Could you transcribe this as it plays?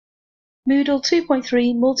Moodle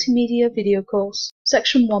 2.3 Multimedia Video Course,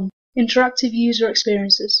 Section 1, Interactive User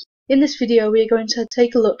Experiences. In this video we are going to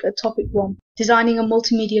take a look at Topic 1, Designing a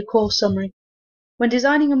Multimedia Course Summary. When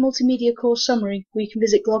designing a multimedia course summary, we can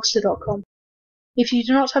visit glogster.com. If you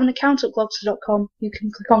do not have an account at glogster.com, you can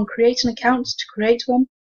click on Create an Account to create one,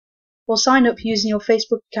 or sign up using your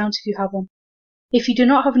Facebook account if you have one. If you do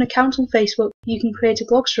not have an account on Facebook, you can create a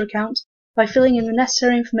Glogster account by filling in the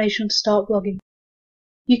necessary information to start blogging.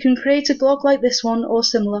 You can create a blog like this one or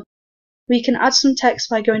similar. We can add some text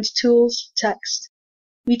by going to Tools, Text.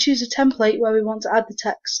 We choose a template where we want to add the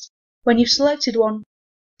text. When you've selected one,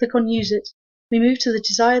 click on Use It. We move to the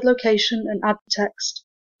desired location and add the text.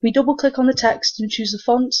 We double click on the text and choose the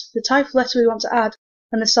font, the type of letter we want to add,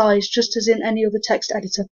 and the size, just as in any other text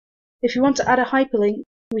editor. If you want to add a hyperlink,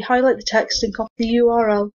 we highlight the text and copy the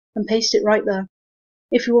URL and paste it right there.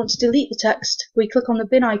 If we want to delete the text, we click on the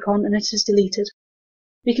bin icon and it is deleted.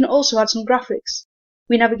 We can also add some graphics.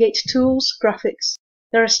 We navigate to Tools, Graphics.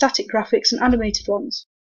 There are static graphics and animated ones.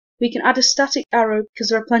 We can add a static arrow because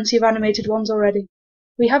there are plenty of animated ones already.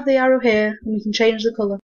 We have the arrow here and we can change the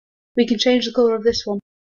colour. We can change the colour of this one.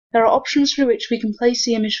 There are options through which we can place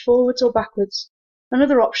the image forwards or backwards.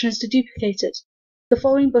 Another option is to duplicate it. The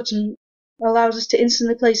following button allows us to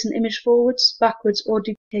instantly place an image forwards, backwards, or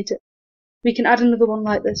duplicate it. We can add another one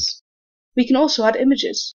like this. We can also add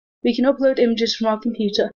images. We can upload images from our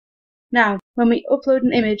computer. Now, when we upload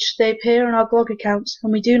an image, they appear on our blog account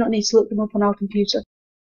and we do not need to look them up on our computer.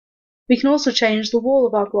 We can also change the wall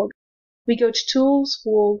of our blog. We go to Tools,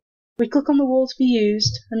 Wall. We click on the wall to be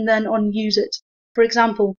used and then on Use It. For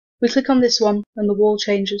example, we click on this one and the wall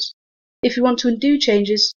changes. If we want to undo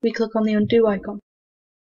changes, we click on the undo icon.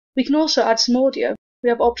 We can also add some audio. We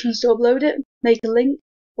have options to upload it, make a link,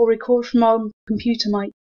 or record from our computer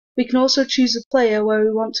mic. We can also choose a player where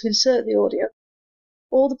we want to insert the audio.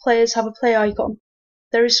 All the players have a play icon.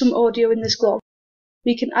 There is some audio in this blog.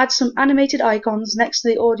 We can add some animated icons next to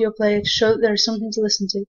the audio player to show that there is something to listen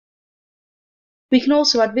to. We can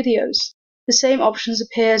also add videos. The same options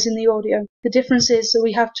appear as in the audio. The difference is that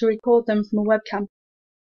we have to record them from a webcam.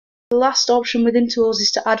 The last option within Tools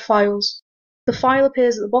is to add files. The file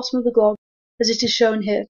appears at the bottom of the blog as it is shown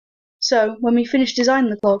here. So, when we finish designing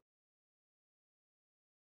the blog,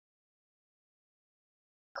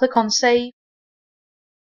 click on Save.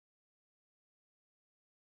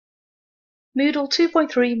 Moodle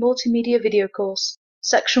 2.3 Multimedia Video Course,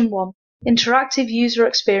 Section 1, Interactive User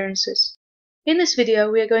Experiences. In this video,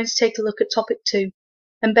 we are going to take a look at Topic 2,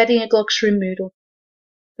 Embedding a Glogster in Moodle.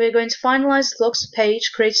 We are going to finalize the Glogster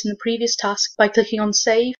page created in the previous task by clicking on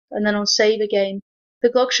Save and then on Save again. The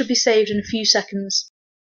glog should be saved in a few seconds.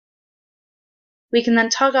 We can then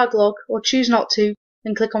tag our glog or choose not to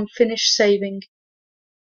and click on Finish Saving.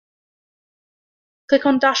 Click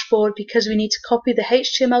on Dashboard because we need to copy the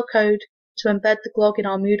HTML code to embed the glog in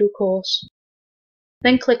our Moodle course.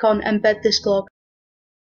 Then click on Embed this glog.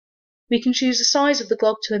 We can choose the size of the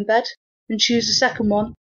glog to embed and choose the second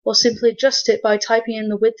one, or simply adjust it by typing in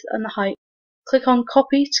the width and the height. Click on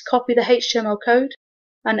Copy to copy the HTML code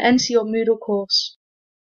and enter your Moodle course.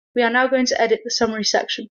 We are now going to edit the summary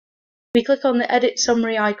section. We click on the Edit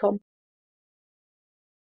Summary icon.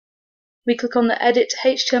 We click on the Edit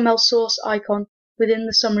HTML Source icon within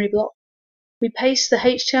the summary block. We paste the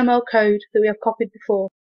HTML code that we have copied before.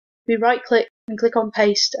 We right-click and click on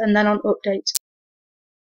Paste and then on Update.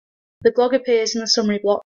 The glog appears in the summary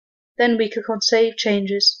block. Then we click on Save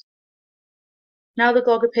Changes. Now the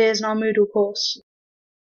glog appears in our Moodle course.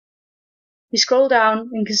 We scroll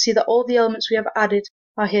down and can see that all the elements we have added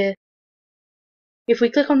are here. If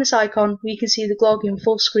we click on this icon, we can see the glog in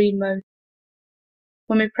full screen mode.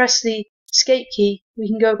 When we press the Escape key, we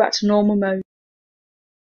can go back to normal mode.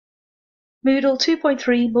 Moodle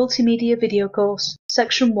 2.3 Multimedia Video Course,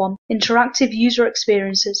 Section 1, Interactive User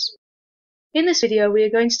Experiences. In this video, we are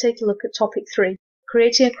going to take a look at Topic 3,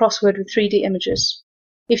 Creating a Crossword with 3D Images.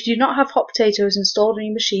 If you do not have Hot Potatoes installed on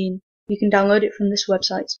your machine, you can download it from this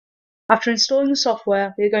website. After installing the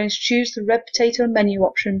software, we are going to choose the Red Potato menu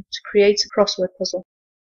option to create a crossword puzzle.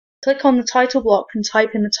 Click on the title block and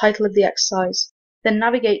type in the title of the exercise, then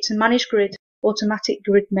navigate to Manage Grid, Automatic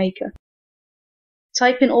Grid Maker.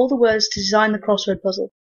 Type in all the words to design the crossword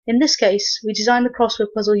puzzle. In this case, we designed the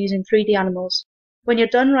crossword puzzle using 3D animals. When you're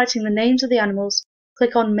done writing the names of the animals,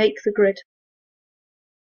 click on Make the Grid.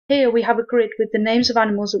 Here we have a grid with the names of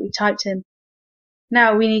animals that we typed in.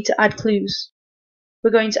 Now we need to add clues. We're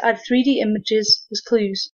going to add 3D images as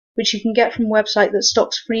clues, which you can get from a website that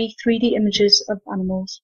stocks free 3D images of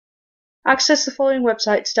animals. Access the following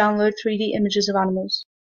website to download 3D images of animals.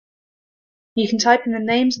 You can type in the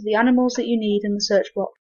names of the animals that you need in the search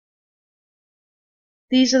block.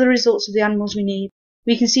 these are the results of the animals we need.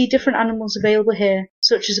 We can see different animals available here,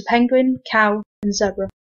 such as a penguin, cow, and zebra.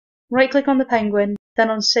 Right-click on the penguin, then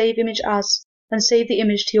on Save Image As, and save the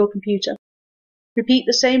image to your computer. Repeat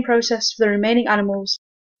the same process for the remaining animals,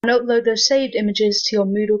 and upload those saved images to your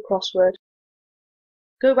Moodle crossword.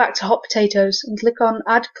 Go back to Hot Potatoes and click on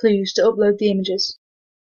Add Clues to upload the images.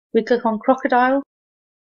 We click on Crocodile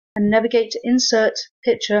and navigate to Insert,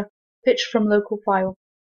 Picture from Local File.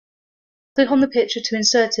 Click on the picture to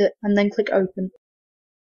insert it and then click Open.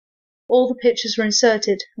 All the pictures were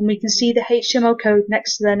inserted and we can see the HTML code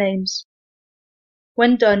next to their names.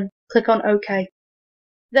 When done, click on OK.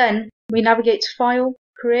 Then, we navigate to File,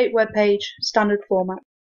 Create Web Page, Standard Format.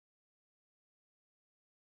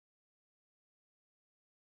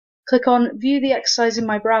 Click on View the exercise in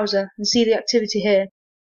my browser and see the activity here.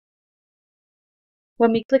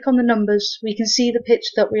 When we click on the numbers, we can see the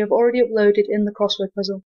picture that we have already uploaded in the crossword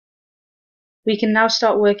puzzle. We can now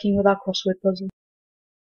start working with our crossword puzzle.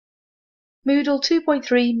 Moodle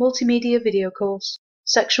 2.3 Multimedia Video Course,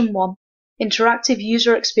 Section 1, Interactive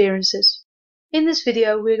User Experiences. In this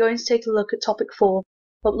video, we are going to take a look at Topic 4,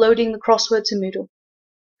 Uploading the Crossword to Moodle.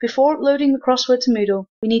 Before uploading the crossword to Moodle,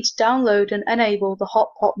 we need to download and enable the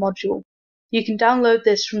Hotpot module. You can download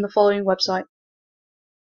this from the following website.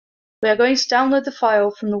 We are going to download the file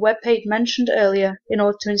from the web page mentioned earlier in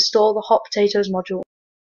order to install the Hot Potatoes module.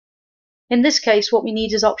 In this case, what we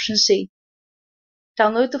need is option C.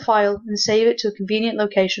 Download the file and save it to a convenient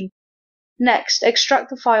location. Next, extract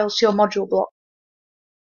the files to your module block.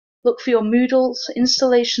 Look for your Moodle's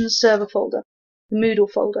Installation Server folder, the Moodle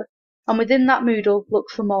folder, and within that Moodle, look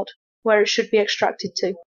for Mod, where it should be extracted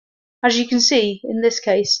to. As you can see, in this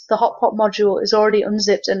case, the Hotpot module is already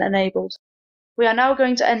unzipped and enabled. We are now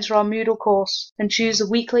going to enter our Moodle course and choose the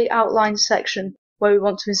weekly outline section where we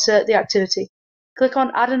want to insert the activity. Click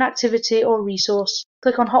on Add an Activity or Resource,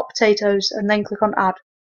 click on Hot Potatoes and then click on Add.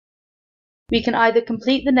 We can either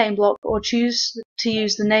complete the name block or choose to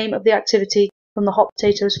use the name of the activity from the Hot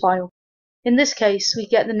Potatoes file. In this case, we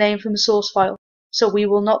get the name from the source file, so we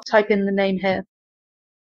will not type in the name here.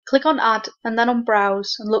 Click on Add and then on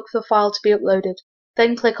Browse and look for the file to be uploaded.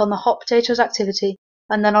 Then click on the Hot Potatoes activity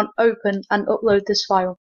and then on Open and upload this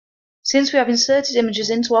file. Since we have inserted images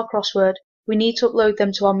into our crossword, we need to upload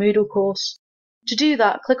them to our Moodle course. To do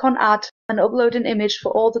that, click on Add and upload an image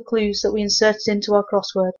for all the clues that we inserted into our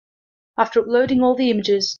crossword. After uploading all the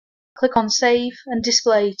images, click on Save and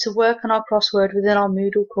Display to work on our crossword within our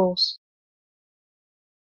Moodle course.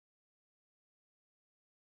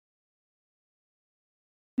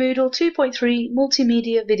 Moodle 2.3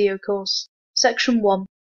 Multimedia Video Course, Section 1,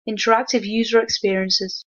 Interactive User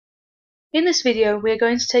Experiences. In this video, we are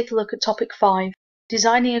going to take a look at Topic 5,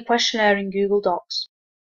 Designing a Questionnaire in Google Docs.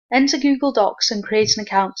 Enter Google Docs and create an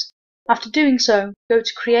account. After doing so, go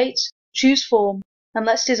to Create, choose Form, and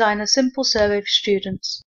let's design a simple survey for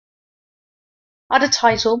students. Add a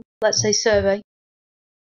title, let's say Survey,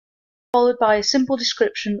 followed by a simple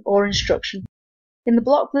description or instruction. In the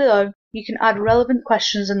block below, you can add relevant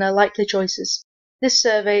questions and their likely choices. This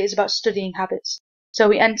survey is about studying habits, so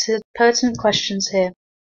we enter pertinent questions here.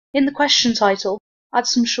 In the question title, add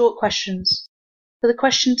some short questions. For the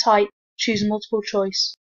question type, choose multiple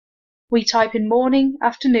choice. We type in morning,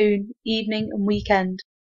 afternoon, evening, and weekend.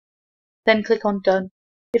 Then click on Done.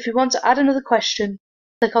 If we want to add another question,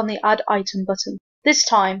 click on the Add Item button. This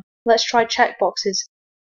time, let's try checkboxes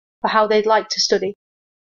for how they'd like to study,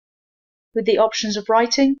 with the options of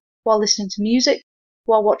writing, while listening to music,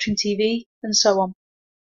 while watching TV, and so on.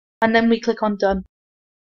 And then we click on Done.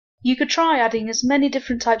 You could try adding as many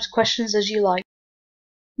different types of questions as you like.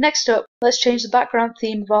 Next up, let's change the background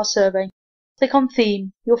theme of our survey. Click on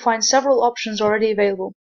Theme. You'll find several options already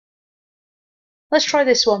available. Let's try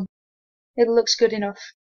this one. It looks good enough.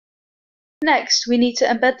 Next, we need to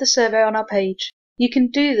embed the survey on our page. You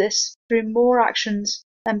can do this through More Actions,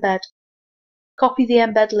 Embed. Copy the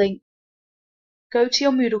embed link. Go to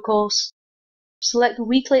your Moodle course. Select the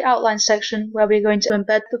weekly outline section where we are going to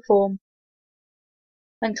embed the form.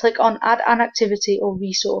 And click on Add an Activity or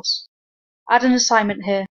Resource. Add an assignment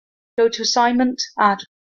here. Go to Assignment, Add.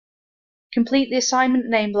 Complete the assignment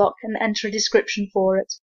name block and enter a description for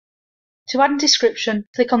it. To add a description,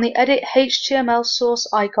 click on the Edit HTML source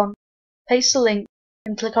icon, paste the link,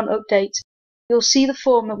 and click on Update. You'll see the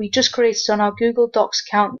form that we just created on our Google Docs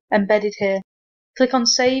account embedded here. Click on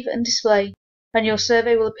Save and Display, and your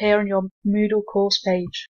survey will appear on your Moodle course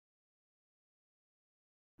page.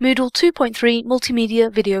 Moodle 2.3 Multimedia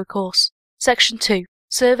Video Course, Section 2,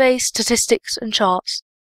 Surveys, Statistics and Charts.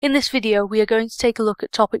 In this video, we are going to take a look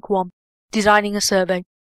at Topic 1, Designing a Survey.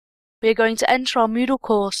 we are going to enter our Moodle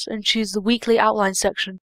course and choose the weekly outline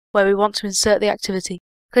section where we want to insert the activity.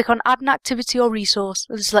 Click on Add an activity or resource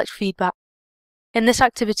and select Feedback. In this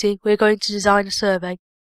activity, we are going to design a survey.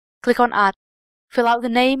 Click on Add. Fill out the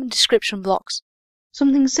name and description blocks.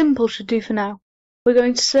 Something simple should do for now. We're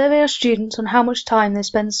going to survey our students on how much time they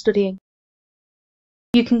spend studying.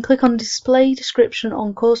 You can click on Display Description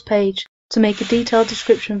on course page to make a detailed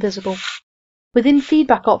description visible. Within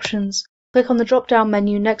Feedback options, click on the drop-down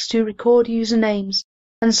menu next to Record Usernames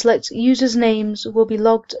and select Users' names will be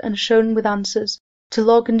logged and shown with answers to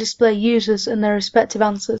log and display users and their respective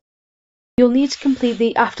answers. You'll need to complete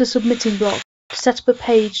the After Submitting block to set up a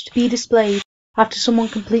page to be displayed after someone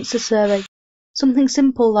completes the survey. Something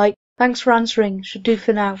simple like Thanks for answering should do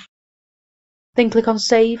for now. Then click on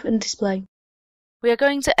Save and Display. We are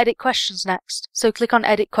going to edit questions next, so click on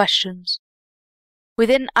Edit Questions.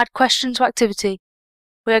 Within Add Question to Activity,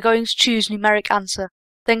 we are going to choose Numeric Answer,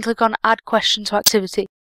 then click on Add Question to Activity.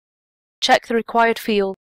 Check the required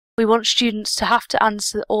field. We want students to have to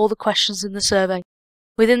answer all the questions in the survey.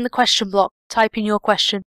 Within the question block, type in your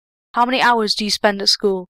question. How many hours do you spend at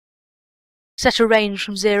school? Set a range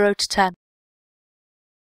from 0 to 10.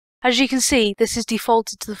 As you can see, this is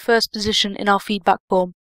defaulted to the first position in our feedback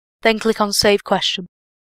form. Then click on Save Question.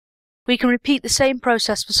 We can repeat the same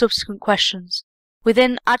process for subsequent questions.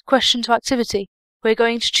 Within Add Question to Activity, we're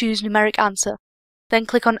going to choose Numeric Answer. Then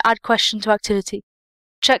click on Add Question to Activity.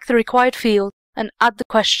 Check the required field and add the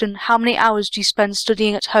question How many hours do you spend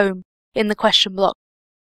studying at home in the question block,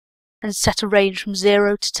 and set a range from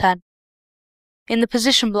 0 to 10. In the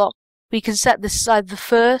position block, we can set this as either the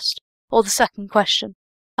first or the second question,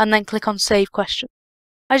 and then click on Save Question.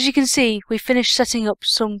 As you can see, we finished setting up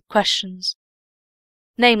some questions.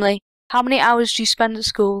 Namely, how many hours do you spend at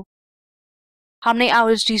school? How many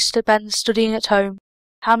hours do you spend studying at home?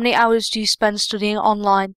 How many hours do you spend studying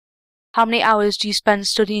online? How many hours do you spend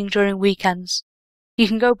studying during weekends? You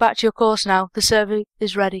can go back to your course now, the survey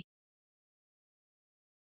is ready.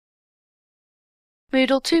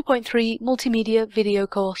 Moodle 2.3 Multimedia Video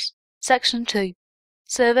Course, Section 2,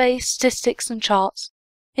 Survey, Statistics and Charts.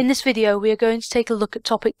 In this video we are going to take a look at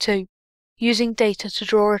Topic 2, using data to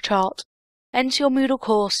draw a chart. Enter your Moodle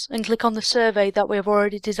course and click on the survey that we have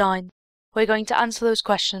already designed. We're going to answer those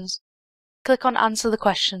questions. Click on Answer the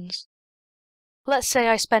Questions. Let's say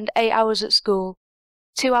I spend 8 hours at school,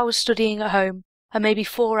 2 hours studying at home, and maybe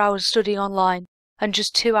 4 hours studying online, and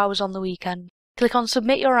just 2 hours on the weekend. Click on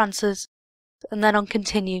Submit Your Answers, and then on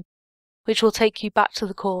Continue, which will take you back to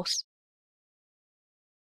the course.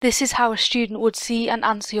 This is how a student would see and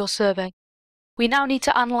answer your survey. We now need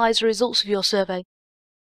to analyse the results of your survey.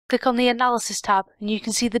 Click on the Analysis tab and you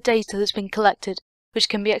can see the data that's been collected, which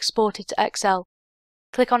can be exported to Excel.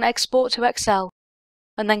 Click on Export to Excel,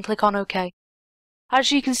 and then click on OK.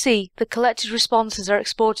 As you can see, the collected responses are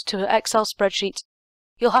exported to an Excel spreadsheet.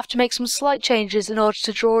 You'll have to make some slight changes in order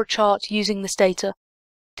to draw a chart using this data.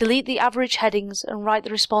 Delete the average headings and write the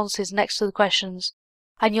responses next to the questions,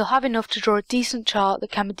 and you'll have enough to draw a decent chart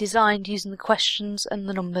that can be designed using the questions and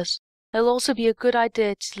the numbers. It'll also be a good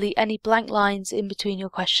idea to delete any blank lines in between your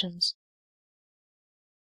questions.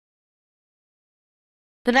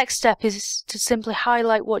 The next step is to simply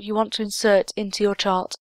highlight what you want to insert into your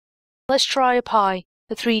chart. Let's try a pie,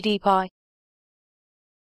 a 3D pie.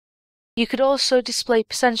 You could also display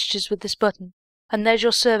percentages with this button, and there's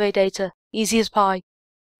your survey data, easy as pie.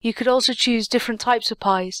 You could also choose different types of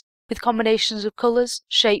pies, with combinations of colours,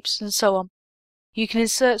 shapes and so on. You can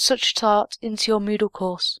insert such a chart into your Moodle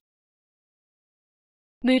course.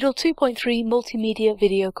 Moodle 2.3 Multimedia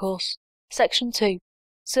Video Course, Section 2,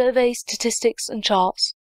 Survey, Statistics and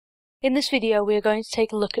Charts. In this video we are going to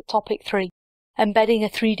take a look at Topic 3, Embedding a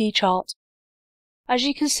 3D Chart. As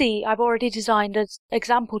you can see, I've already designed an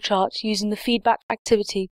example chart using the feedback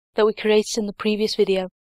activity that we created in the previous video.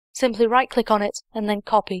 Simply right-click on it and then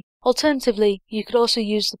copy. Alternatively, you could also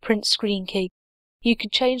use the print screen key. You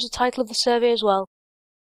could change the title of the survey as well,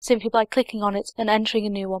 simply by clicking on it and entering a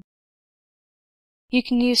new one. You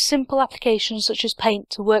can use simple applications such as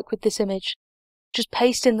Paint to work with this image. Just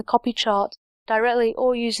paste in the copied chart directly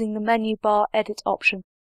or using the menu bar edit option.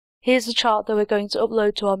 Here's the chart that we're going to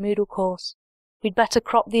upload to our Moodle course. We'd better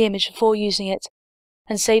crop the image before using it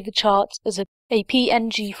and save the chart as a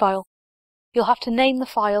PNG file. You'll have to name the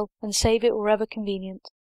file and save it wherever convenient.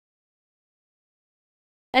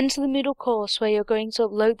 Enter the Moodle course where you're going to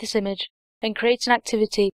upload this image and create an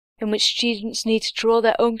activity in which students need to draw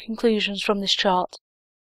their own conclusions from this chart.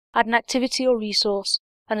 Add an activity or resource,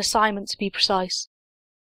 an assignment to be precise.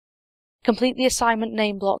 Complete the assignment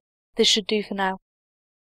name block, this should do for now.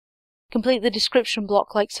 Complete the description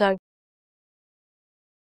block like so.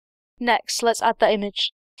 Next, let's add that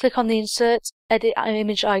image. Click on the Insert, Edit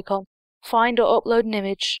Image icon. Find or upload an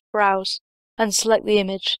image, browse, and select the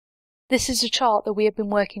image. This is the chart that we have been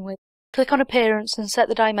working with. Click on Appearance and set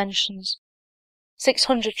the dimensions.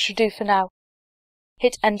 600 should do for now.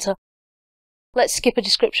 Hit Enter. Let's skip a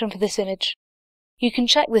description for this image. You can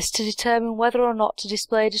check this to determine whether or not to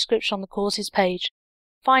display a description on the course's page.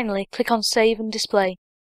 Finally, click on Save and Display.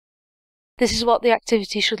 This is what the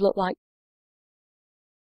activity should look like.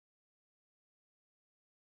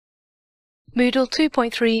 Moodle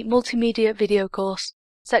 2.3 Multimedia Video Course,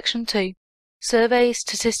 Section 2, Surveys,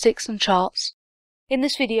 Statistics and Charts. In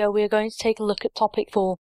this video we are going to take a look at Topic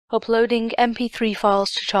 4, Uploading MP3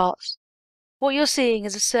 Files to Charts. What you're seeing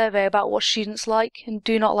is a survey about what students like and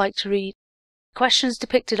do not like to read. The questions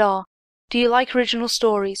depicted are: do you like original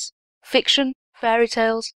stories, fiction, fairy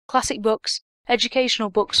tales, classic books, educational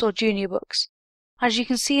books or junior books? As you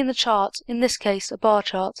can see in the chart, in this case a bar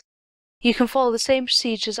chart, you can follow the same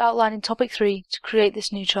procedures outlined in Topic 3 to create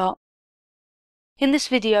this new chart. In this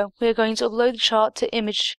video, we are going to upload the chart to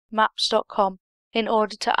imagemaps.com in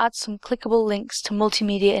order to add some clickable links to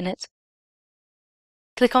multimedia in it.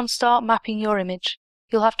 Click on Start Mapping Your Image.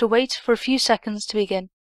 You'll have to wait for a few seconds to begin.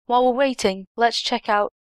 While we're waiting, let's check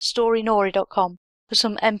out storynori.com for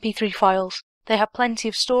some MP3 files. They have plenty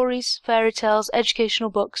of stories, fairy tales,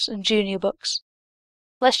 educational books, and junior books.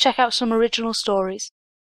 Let's check out some original stories.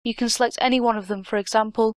 You can select any one of them, for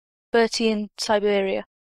example, Bertie in Siberia.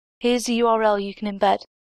 Here's the URL you can embed.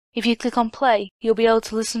 If you click on play, you'll be able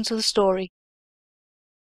to listen to the story.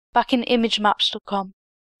 Back in imagemaps.com,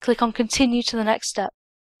 click on Continue to the next step.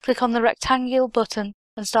 Click on the rectangle button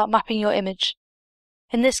and start mapping your image.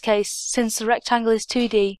 In this case, since the rectangle is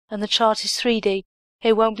 2D and the chart is 3D,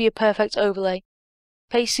 it won't be a perfect overlay.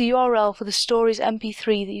 Paste the URL for the story's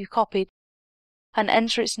MP3 that you copied and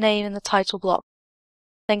enter its name in the title block.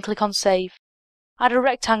 Then click on Save. Add a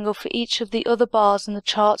rectangle for each of the other bars in the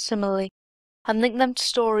chart similarly, and link them to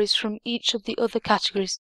stories from each of the other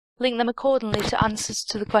categories. Link them accordingly to answers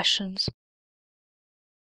to the questions.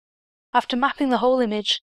 After mapping the whole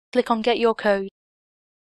image, click on Get Your Code.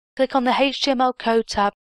 Click on the HTML Code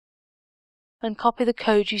tab and copy the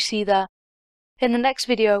code you see there. In the next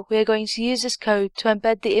video, we are going to use this code to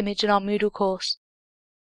embed the image in our Moodle course.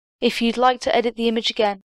 If you'd like to edit the image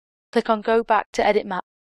again, click on Go Back to Edit Map.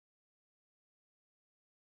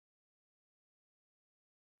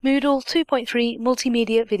 Moodle 2.3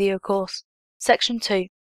 Multimedia Video Course, Section 2,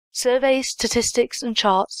 Surveys, Statistics and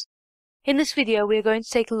Charts. In this video we are going to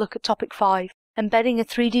take a look at Topic 5, Embedding a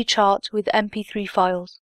 3D Chart with MP3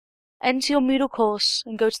 Files. Enter your Moodle course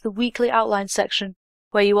and go to the Weekly Outline section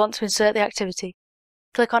where you want to insert the activity.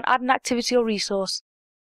 Click on Add an Activity or Resource.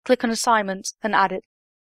 Click on Assignment and add it.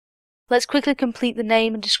 Let's quickly complete the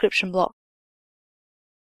name and description block.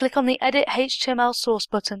 Click on the Edit HTML Source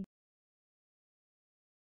button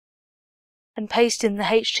and paste in the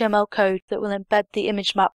HTML code that will embed the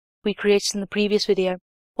image map we created in the previous video.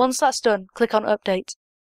 Once that's done, click on Update.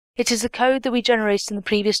 It is the code that we generated in the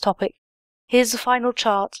previous topic. Here's the final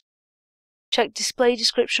chart. Check Display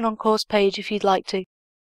Description on course page if you'd like to.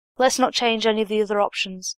 Let's not change any of the other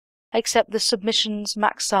options, except the submission's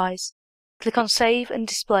max size. Click on Save and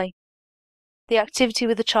Display. The activity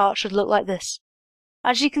with the chart should look like this.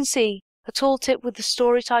 As you can see, a tooltip with the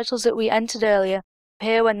story titles that we entered earlier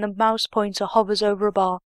appear when the mouse pointer hovers over a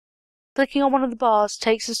bar. Clicking on one of the bars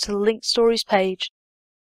takes us to the Linked Stories page,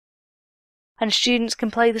 and students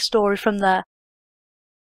can play the story from there.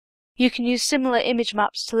 You can use similar image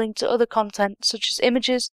maps to link to other content such as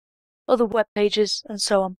images, other web pages, and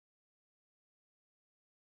so on.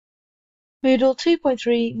 Moodle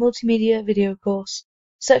 2.3 Multimedia Video Course,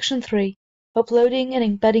 Section 3, Uploading and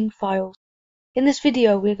Embedding Files. In this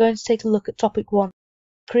video we are going to take a look at Topic 1,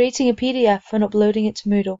 Creating a PDF and uploading it to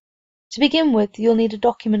Moodle. To begin with, you'll need a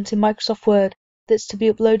document in Microsoft Word that's to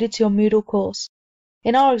be uploaded to your Moodle course.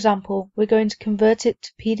 In our example, we're going to convert it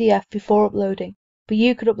to PDF before uploading, but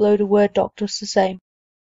you could upload a Word doc just the same.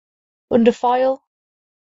 Under File,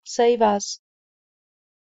 Save As.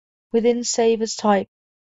 Within Save As type,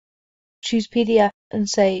 choose PDF and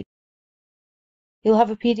save. You'll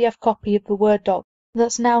have a PDF copy of the Word doc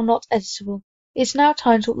that's now not editable. It's now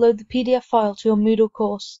time to upload the PDF file to your Moodle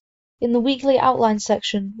course. In the Weekly Outline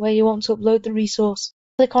section, where you want to upload the resource,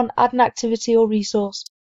 click on Add an Activity or Resource,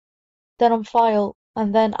 then on File,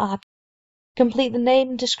 and then Add. Complete the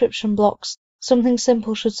name and description blocks. Something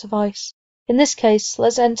simple should suffice. In this case,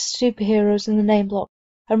 let's enter superheroes in the name block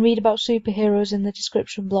and read about superheroes in the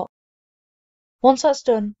description block. Once that's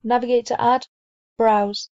done, navigate to Add,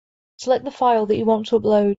 Browse. Select the file that you want to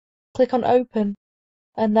upload. Click on Open,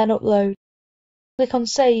 and then Upload. Click on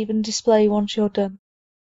Save and Display once you're done.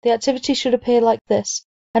 The activity should appear like this,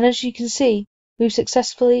 and as you can see, we've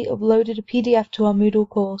successfully uploaded a PDF to our Moodle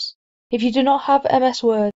course. If you do not have MS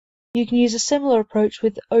Word, you can use a similar approach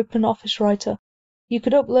with OpenOffice Writer. You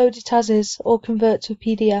could upload it as is or convert to a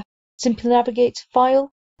PDF. Simply navigate to File,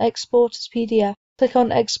 Export as PDF. Click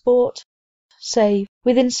on Export, Save.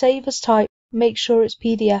 Within Save as Type, make sure it's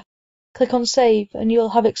PDF. Click on Save and you'll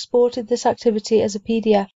have exported this activity as a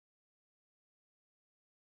PDF.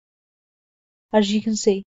 As you can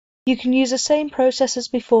see, you can use the same process as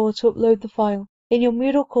before to upload the file. In your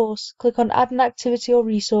Moodle course, click on Add an Activity or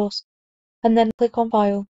Resource, and then click on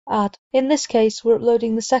File, Add. In this case, we're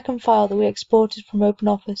uploading the second file that we exported from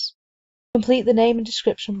OpenOffice. Complete the name and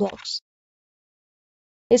description blocks.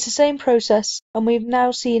 It's the same process, and we've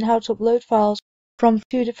now seen how to upload files from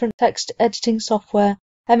 2 different text editing software,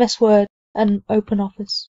 MS Word and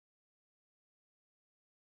OpenOffice.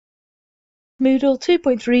 Moodle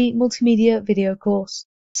 2.3 Multimedia Video Course,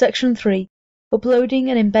 Section 3, Uploading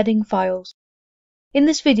and Embedding Files. In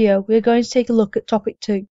this video, we are going to take a look at Topic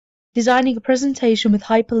 2, Designing a Presentation with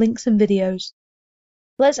Hyperlinks and Videos.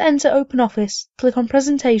 Let's enter OpenOffice, click on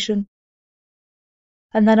Presentation,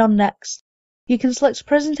 and then on Next. You can select a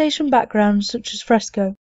presentation background such as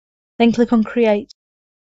Fresco, then click on Create.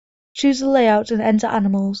 Choose a layout and enter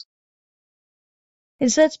Animals.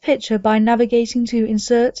 Insert a picture by navigating to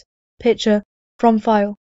Insert, Picture, from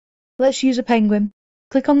File. Let's use a penguin.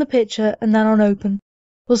 Click on the picture and then on Open.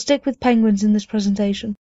 We'll stick with penguins in this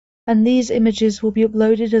presentation, and these images will be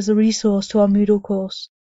uploaded as a resource to our Moodle course.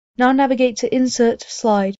 Now navigate to Insert,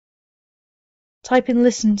 Slide. Type in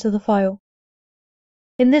Listen to the file.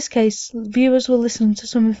 In this case, viewers will listen to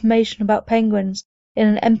some information about penguins in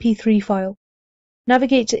an MP3 file.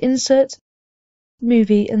 Navigate to Insert,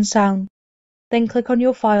 Movie and Sound. Then click on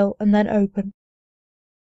your file and then Open.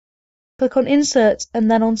 Click on Insert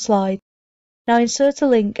and then on Slide. Now insert a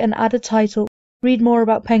link and add a title. Read more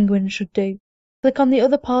about penguins should do. Click on the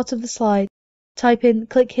other part of the slide. Type in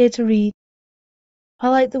Click here to read.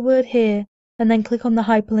 Highlight the word Here and then click on the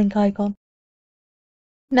hyperlink icon.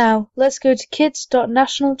 Now let's go to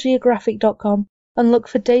kids.nationalgeographic.com and look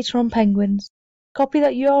for data on penguins. Copy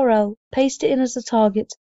that URL, paste it in as a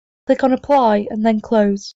target. Click on Apply and then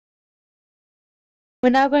Close.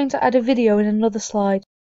 We're now going to add a video in another slide.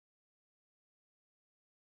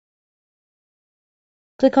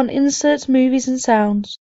 Click on Insert Movies and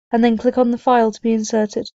Sounds, and then click on the file to be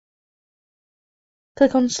inserted.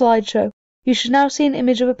 Click on Slideshow. You should now see an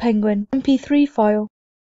image of a penguin, MP3 file,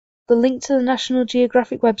 the link to the National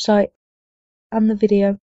Geographic website, and the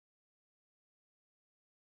video.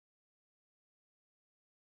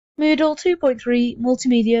 Moodle 2.3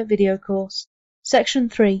 Multimedia Video Course, Section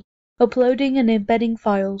 3, Uploading and Embedding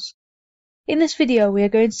Files. In this video, we are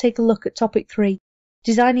going to take a look at Topic 3,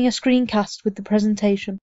 Designing a Screencast with the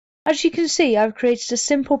Presentation. As you can see, I've created a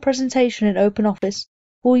simple presentation in OpenOffice.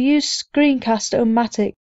 We'll use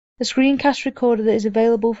Screencast-O-Matic, a screencast recorder that is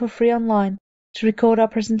available for free online, to record our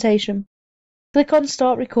presentation. Click on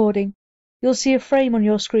Start Recording. You'll see a frame on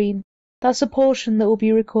your screen. That's a portion that will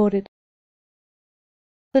be recorded.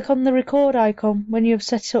 Click on the record icon when you have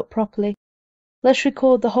set it up properly. Let's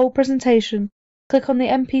record the whole presentation. Click on the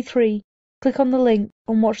MP3, click on the link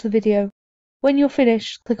and watch the video. When you're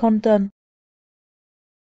finished, click on Done.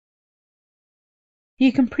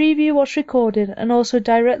 You can preview what's recorded and also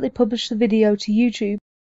directly publish the video to YouTube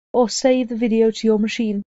or save the video to your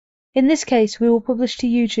machine. In this case, we will publish to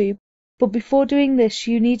YouTube, but before doing this,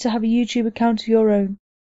 you need to have a YouTube account of your own.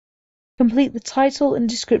 Complete the title and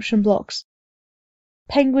description blocks.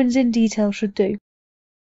 Penguins in detail should do.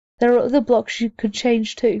 There are other blocks you could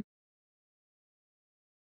change too.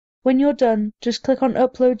 When you're done, just click on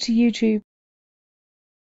Upload to YouTube.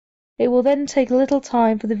 It will then take a little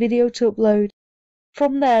time for the video to upload.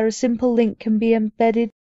 From there, a simple link can be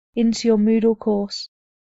embedded into your Moodle course.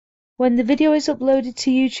 When the video is uploaded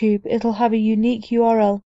to YouTube, it'll have a unique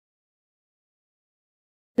URL.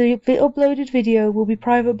 The uploaded video will be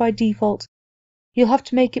private by default. You'll have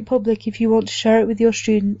to make it public if you want to share it with your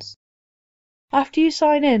students. After you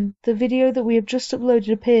sign in, the video that we have just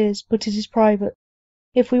uploaded appears, but it is private.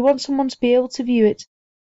 If we want someone to be able to view it,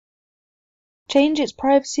 change its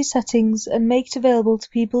privacy settings and make it available to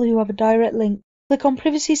people who have a direct link. Click on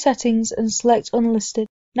Privacy Settings and select Unlisted.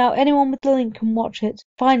 Now anyone with the link can watch it.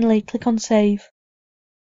 Finally, click on Save.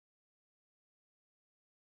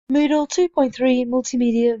 Moodle 2.3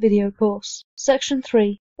 Multimedia Video Course, Section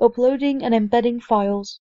 3, Uploading and Embedding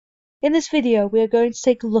Files. In this video, we are going to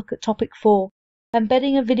take a look at Topic 4,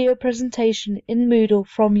 Embedding a Video Presentation in Moodle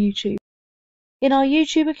from YouTube. In our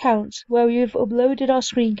YouTube account, where we have uploaded our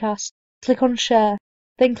screencast, click on Share,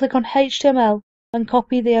 then click on HTML and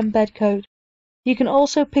copy the embed code. You can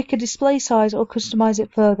also pick a display size or customize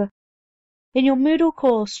it further. In your Moodle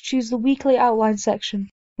course, choose the weekly outline section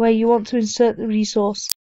where you want to insert the resource,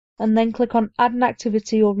 and then click on Add an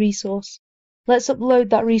activity or resource. Let's upload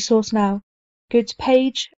that resource now. Go to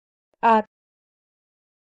Page, Add,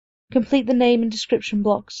 complete the name and description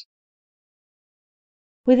blocks.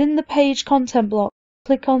 Within the page content block,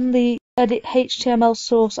 click on the Edit HTML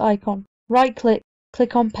source icon. Right-click,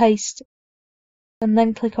 click on Paste, and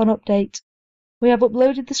then click on Update. We have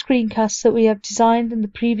uploaded the screencast that we have designed in the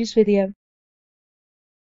previous video.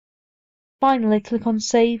 Finally, click on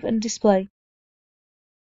Save and Display.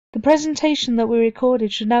 The presentation that we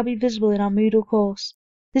recorded should now be visible in our Moodle course.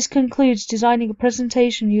 This concludes designing a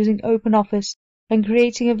presentation using OpenOffice and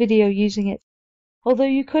creating a video using it. Although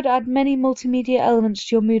you could add many multimedia elements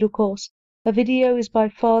to your Moodle course, a video is by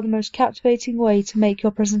far the most captivating way to make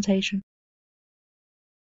your presentation.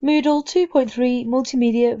 Moodle 2.3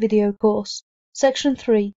 Multimedia Video Course, Section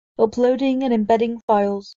 3, Uploading and Embedding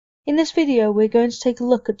Files. In this video, we're going to take a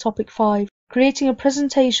look at Topic 5, creating a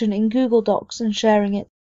presentation in Google Docs and sharing it.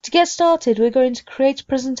 To get started, we're going to create a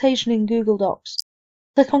presentation in Google Docs.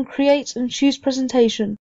 Click on Create and choose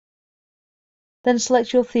Presentation. Then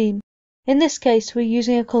select your theme. In this case, we're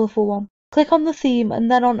using a colourful one. Click on the theme and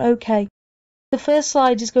then on OK. The first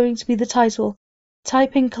slide is going to be the title.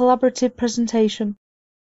 Type in Collaborative Presentation.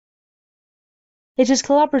 It is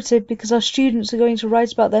collaborative because our students are going to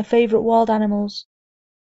write about their favourite wild animals.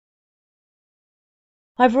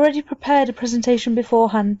 I've already prepared a presentation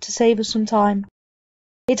beforehand to save us some time.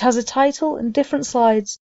 It has a title and different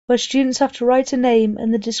slides where students have to write a name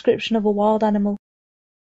and the description of a wild animal.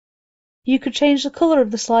 You could change the colour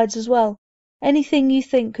of the slides as well. Anything you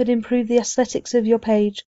think could improve the aesthetics of your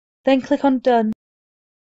page. Then click on Done,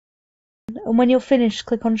 and when you're finished,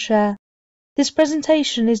 click on Share. This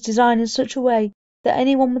presentation is designed in such a way that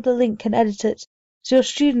anyone with a link can edit it, so your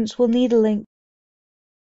students will need a link.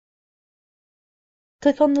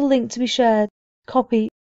 Click on the link to be shared, copy,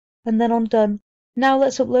 and then on Done. Now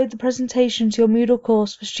let's upload the presentation to your Moodle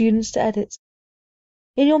course for students to edit.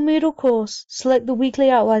 In your Moodle course, select the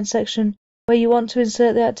weekly outline section where you want to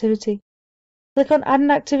insert the activity. Click on Add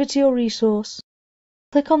an activity or resource.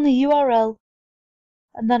 Click on the URL,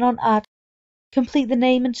 and then on Add. Complete the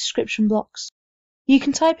name and description blocks. You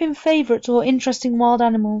can type in favourite or interesting wild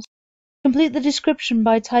animals. Complete the description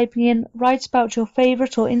by typing in Write about your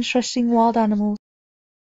favourite or interesting wild animals.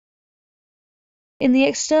 In the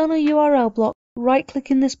external URL block,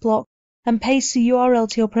 right-click in this block and paste the URL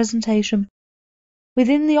to your presentation.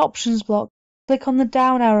 Within the Options block, click on the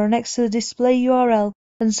down arrow next to the Display URL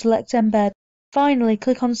and select Embed. Finally,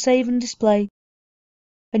 click on Save and Display,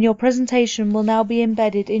 and your presentation will now be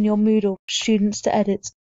embedded in your Moodle for students to edit.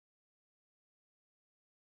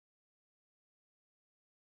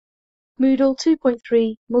 Moodle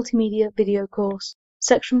 2.3 Multimedia Video Course,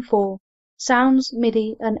 Section 4, Sounds,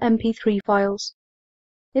 MIDI and MP3 Files.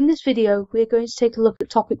 In this video, we are going to take a look at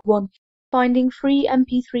Topic 1, finding free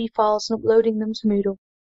MP3 files and uploading them to Moodle.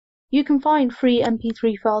 You can find free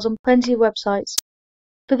MP3 files on plenty of websites.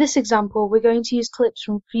 For this example, we're going to use clips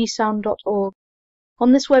from freesound.org.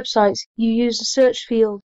 On this website, you use the search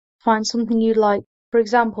field to find something you like, for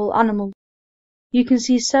example, animal. You can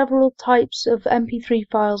see several types of MP3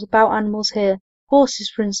 files about animals here, horses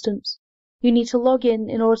for instance. You need to log in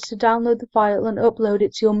order to download the file and upload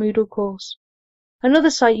it to your Moodle course.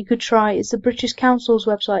 Another site you could try is the British Council's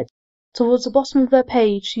website. Towards the bottom of their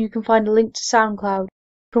page, you can find a link to SoundCloud,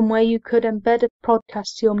 from where you could embed a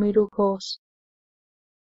podcast to your Moodle course.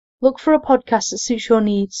 Look for a podcast that suits your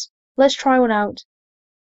needs. Let's try one out.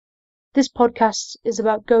 This podcast is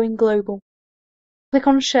about going global. Click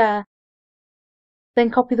on Share,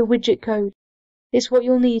 then copy the widget code. It's what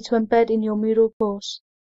you'll need to embed in your Moodle course.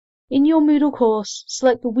 In your Moodle course,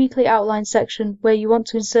 select the weekly outline section where you want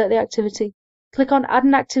to insert the activity. Click on Add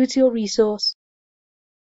an activity or resource.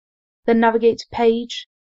 Then navigate to Page,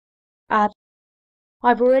 Add.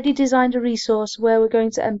 I've already designed a resource where we're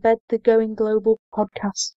going to embed the Going Global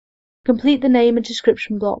podcast. Complete the name and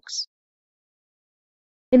description blocks.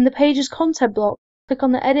 In the page's content block, click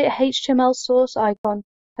on the Edit HTML source icon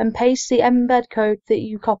and paste the embed code that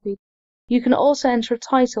you copied. You can also enter a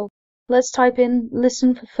title. Let's type in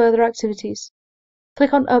Listen for further activities.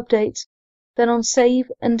 Click on Update, then on Save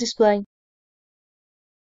and Display.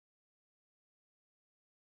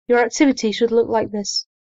 Your activity should look like this.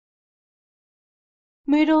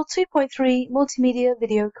 Moodle 2.3 Multimedia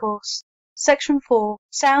Video Course, Section 4,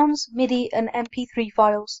 Sounds, MIDI and MP3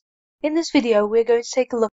 Files. In this video, we are going to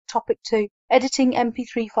take a look at Topic 2, Editing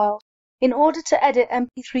MP3 Files. In order to edit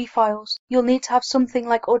MP3 files, you'll need to have something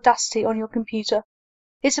like Audacity on your computer.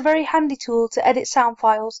 It's a very handy tool to edit sound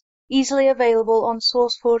files, easily available on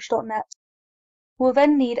sourceforge.net. We'll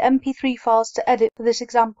then need MP3 files to edit for this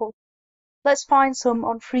example. Let's find some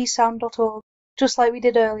on freesound.org, just like we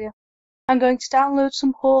did earlier. I'm going to download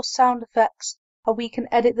some horse sound effects, and we can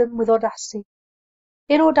edit them with Audacity.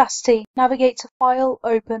 In Audacity, navigate to File,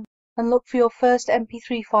 Open, and look for your first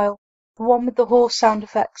MP3 file, the one with the horse sound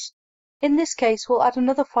effects. In this case, we'll add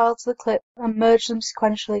another file to the clip and merge them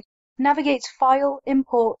sequentially. Navigate to File,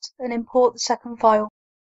 Import, and import the second file.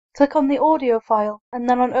 Click on the audio file and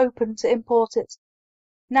then on Open to import it.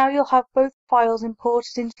 Now you'll have both files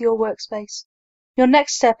imported into your workspace. Your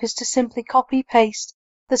next step is to simply copy-paste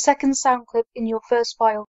the second sound clip in your first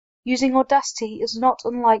file. Using Audacity is not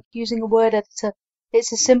unlike using a word editor.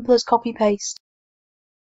 It's as simple as copy-paste.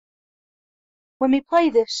 When we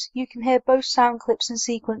play this, you can hear both sound clips in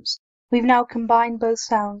sequence. We've now combined both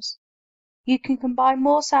sounds. You can combine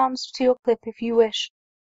more sounds to your clip if you wish.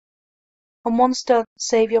 And once done,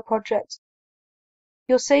 save your project.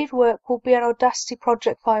 Your saved work will be an Audacity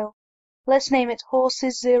project file. Let's name it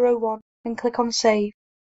Horses01 and click on Save.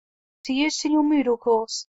 To use it in your Moodle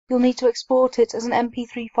course, you'll need to export it as an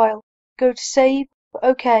MP3 file. Go to Save,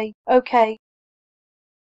 OK,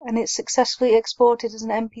 and it's successfully exported as an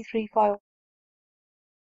MP3 file.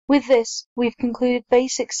 With this, we've concluded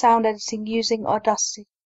basic sound editing using Audacity.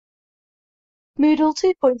 Moodle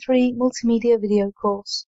 2.3 Multimedia Video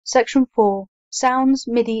Course, Section 4, Sounds,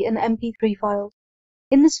 MIDI and MP3 Files.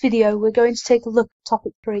 In this video, we're going to take a look at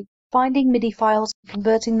Topic 3, finding MIDI files and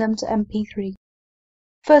converting them to MP3.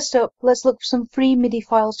 First up, let's look for some free MIDI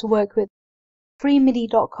files to work with.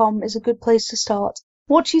 freemidi.com is a good place to start.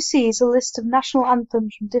 What you see is a list of national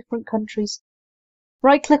anthems from different countries.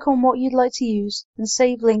 Right-click on what you'd like to use and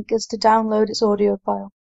save link as to download its audio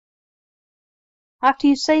file. After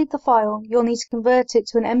you've saved the file, you'll need to convert it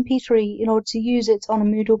to an MP3 in order to use it on a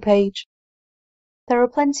Moodle page. There are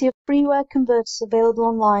plenty of freeware converters available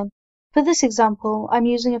online. For this example, I'm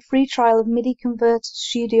using a free trial of MIDI Converter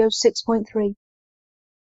Studio 6.3.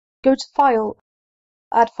 Go to File,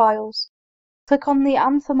 Add Files. Click on the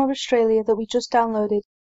Anthem of Australia that we just downloaded.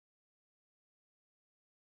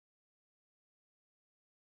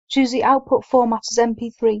 Choose the output format as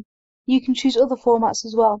MP3. You can choose other formats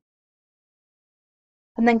as well.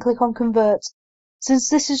 And then click on Convert. Since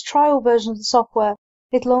this is trial version of the software,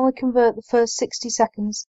 it'll only convert the first 60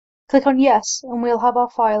 seconds. Click on Yes, and we'll have our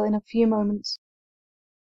file in a few moments.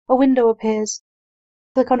 A window appears.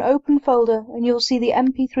 Click on Open Folder, and you'll see the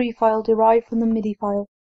MP3 file derived from the MIDI file.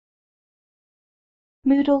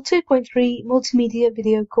 Moodle 2.3 Multimedia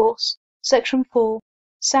Video Course, Section 4,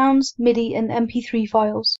 Sounds, MIDI and MP3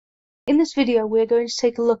 Files. In this video, we're going to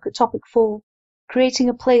take a look at Topic 4, creating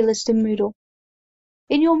a playlist in Moodle.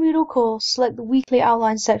 In your Moodle course, select the Weekly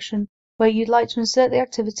Outline section, where you'd like to insert the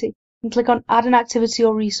activity, and click on Add an Activity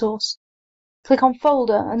or Resource. Click on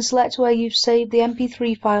Folder and select where you've saved the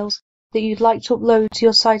MP3 files that you'd like to upload to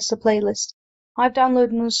your site as a playlist. I've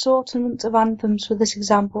downloaded an assortment of anthems for this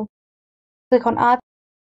example. Click on Add,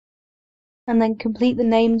 and then complete the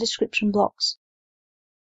name and description blocks.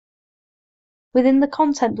 Within the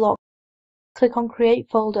content block, click on Create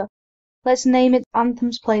Folder. Let's name it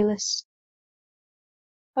Anthems Playlist.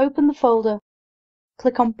 Open the folder,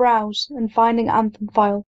 click on Browse and Finding Anthem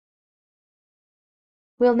file.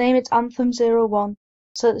 We'll name it Anthem01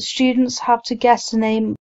 so that the students have to guess the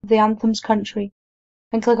name of the anthem's country,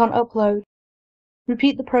 and click on Upload.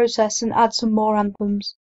 Repeat the process and add some more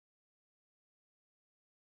anthems.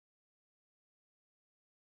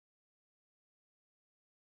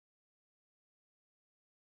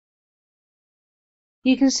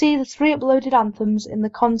 You can see the 3 uploaded anthems in the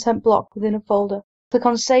content block within a folder. Click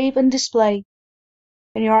on Save and Display,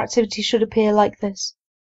 and your activity should appear like this.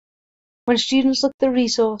 When students look at the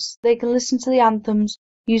resource, they can listen to the anthems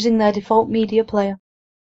using their default media player.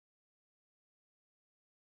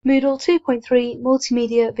 Moodle 2.3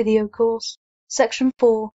 Multimedia Video Course, Section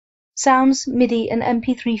 4, Sounds, MIDI and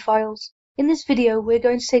MP3 Files. In this video, we're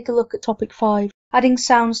going to take a look at Topic 5, adding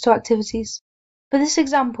sounds to activities. For this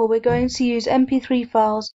example, we're going to use MP3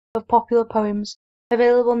 files of popular poems,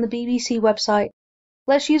 available on the BBC website.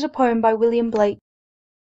 Let's use a poem by William Blake,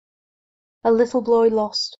 A Little Boy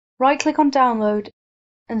Lost. Right-click on Download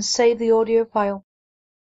and save the audio file.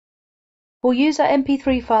 We'll use that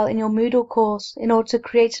MP3 file in your Moodle course in order to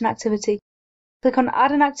create an activity. Click on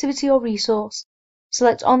Add an Activity or Resource,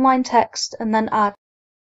 select Online Text and then Add.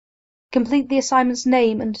 Complete the assignment's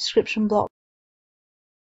name and description block.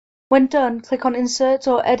 When done, click on Insert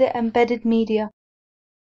or Edit Embedded Media.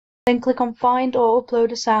 Then click on Find or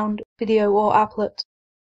Upload a Sound, Video or Applet.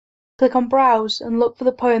 Click on Browse and look for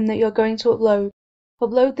the poem that you're going to upload.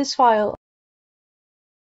 Upload this file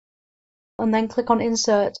and then click on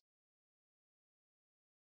Insert,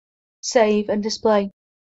 Save and Display,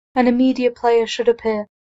 and a media player should appear.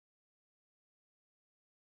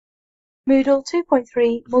 Moodle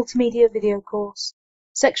 2.3 Multimedia Video Course.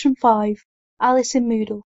 Section 5. Alice in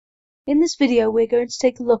Moodle. In this video we're going to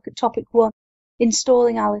take a look at Topic 1,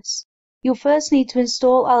 Installing Alice. You'll first need to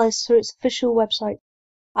install Alice through its official website.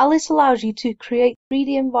 Alice allows you to create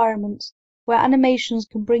 3D environments where animations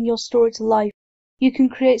can bring your story to life. You can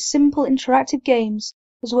create simple interactive games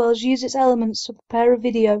as well as use its elements to prepare a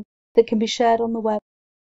video that can be shared on the web.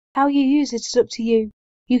 How you use it is up to you.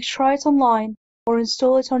 You can try it online or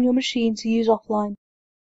install it on your machine to use offline.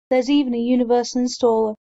 There's even a universal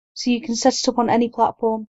installer, so you can set it up on any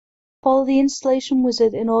platform. Follow the installation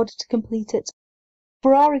wizard in order to complete it.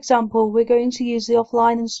 For our example, we're going to use the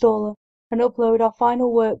offline installer and upload our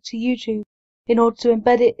final work to YouTube in order to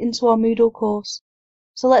embed it into our Moodle course.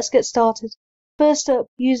 So let's get started. First up,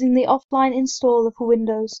 using the offline installer for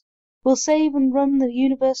Windows, we'll save and run the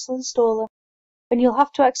universal installer, and you'll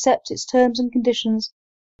have to accept its terms and conditions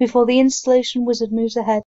before the installation wizard moves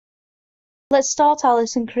ahead. Let's start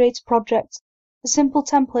Alice and create a project. A simple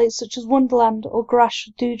template such as Wonderland or Grass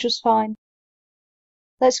should do just fine.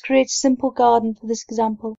 Let's create a simple garden for this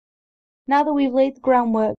example. Now that we've laid the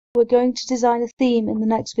groundwork, we're going to design a theme in the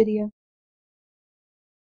next video.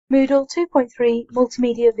 Moodle 2.3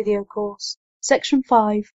 Multimedia Video Course. Section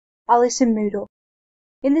 5. Alice in Moodle.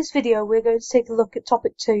 In this video we're going to take a look at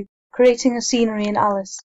Topic 2, Creating a Scenery in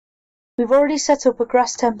Alice. We've already set up a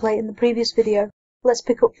grass template in the previous video. Let's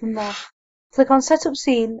pick up from there. Click on Setup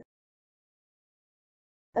Scene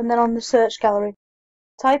and then on the search gallery.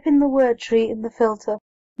 Type in the word tree in the filter.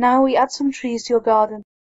 Now we add some trees to your garden.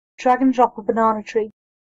 Drag and drop a banana tree.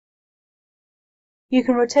 You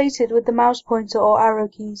can rotate it with the mouse pointer or arrow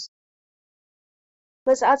keys.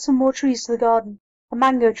 Let's add some more trees to the garden. A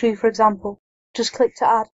mango tree, for example. Just click to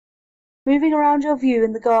add. Moving around your view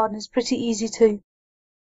in the garden is pretty easy too.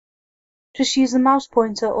 Just use the mouse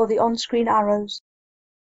pointer or the on-screen arrows.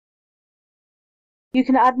 You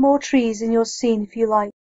can add more trees in your scene if you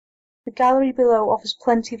like. The gallery below offers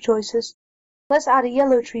plenty of choices. Let's add a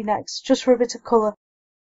yellow tree next, just for a bit of colour.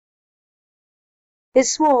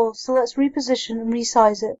 It's small, so let's reposition and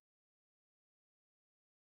resize it.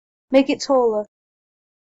 Make it taller.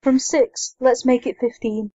 From 6, let's make it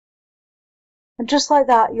 15. And just like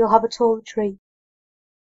that, you'll have a taller tree.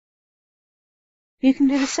 You can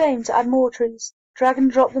do the same to add more trees. Drag and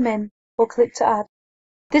drop them in, or click to add.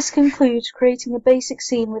 This concludes creating a basic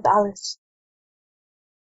scene with Alice.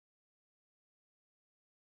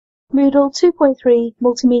 Moodle 2.3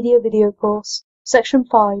 Multimedia Video Course. Section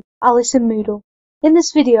 5. Alice in Moodle. In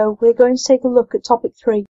this video, we're going to take a look at Topic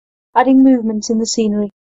 3, Adding Movement in the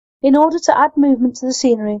Scenery. In order to add movement to the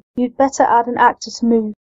scenery, you'd better add an actor to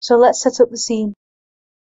move, so let's set up the scene.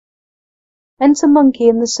 Enter monkey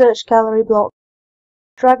in the search gallery block.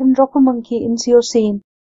 Drag and drop a monkey into your scene,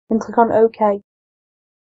 and click on OK.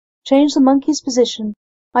 Change the monkey's position.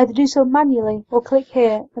 Either do so manually or click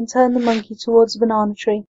here and turn the monkey towards the banana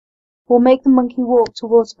tree. We'll make the monkey walk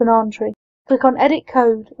towards the banana tree. Click on Edit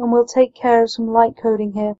Code and we'll take care of some light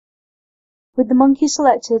coding here. With the monkey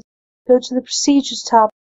selected, go to the Procedures tab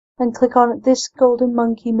and click on This Golden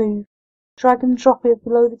Monkey Move. Drag and drop it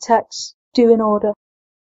below the text, Do in Order.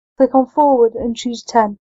 Click on Forward and choose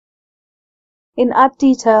 10. In Add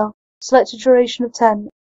Detail, select a duration of 10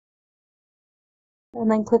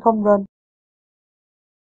 and then click on Run.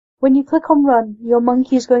 When you click on Run, your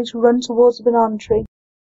monkey is going to run towards the banana tree.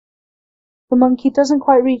 The monkey doesn't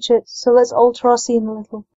quite reach it, so let's alter our scene a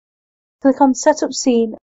little. Click on Setup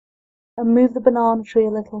Scene and move the banana tree a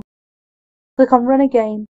little. Click on Run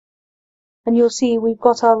again, and you'll see we've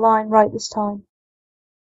got our line right this time.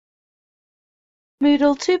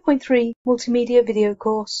 Moodle 2.3 Multimedia Video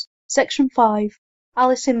Course. Section 5.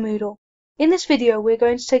 Alice in Moodle. In this video we're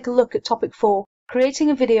going to take a look at Topic 4,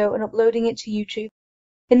 Creating a Video and Uploading it to YouTube.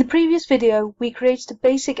 In the previous video we created a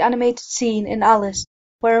basic animated scene in Alice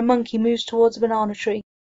where a monkey moves towards a banana tree.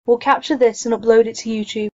 We'll capture this and upload it to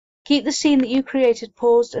YouTube. Keep the scene that you created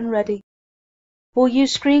paused and ready. We'll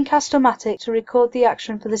use Screencast-O-Matic to record the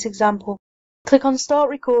action for this example. Click on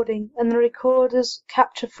Start Recording and the recorder's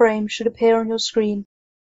capture frame should appear on your screen.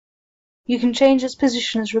 You can change its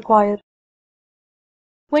position as required.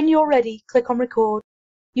 When you're ready, click on Record.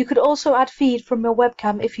 You could also add feed from your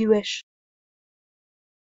webcam if you wish.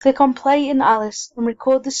 Click on Play in Alice and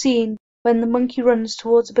record the scene when the monkey runs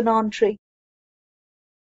towards a banana tree.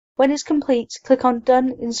 When it's complete, click on Done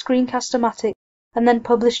in Screencast-O-Matic and then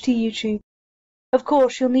Publish to YouTube. Of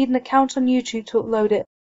course, you'll need an account on YouTube to upload it.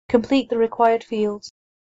 Complete the required fields.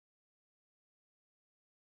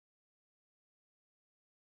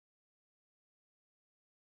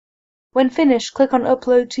 When finished, click on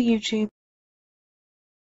Upload to YouTube.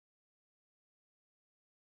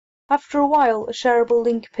 After a while, a shareable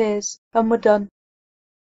link appears, and we're done.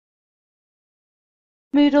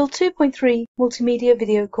 Moodle 2.3 Multimedia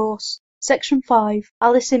Video Course, Section 5,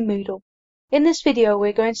 Alice in Moodle. In this video,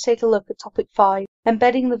 we're going to take a look at Topic 5,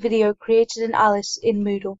 embedding the video created in Alice in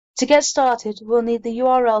Moodle. To get started, we'll need the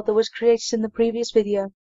URL that was created in the previous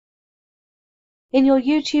video. In your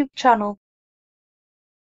YouTube channel,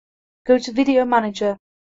 go to Video Manager,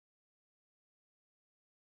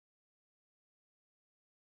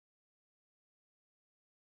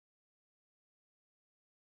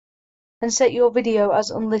 and set your video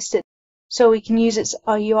as unlisted so we can use its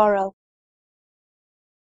URL.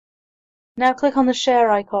 Now click on the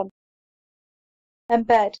share icon,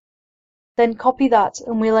 embed, then copy that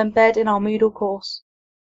and we'll embed in our Moodle course.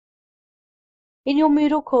 In your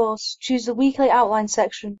Moodle course, choose the weekly outline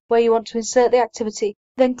section where you want to insert the activity,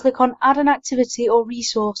 then click on Add an activity or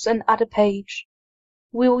resource and add a page.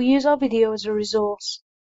 We will use our video as a resource.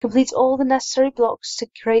 Complete all the necessary blocks to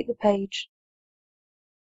create the page.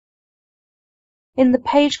 In the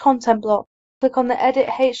page content block, click on the Edit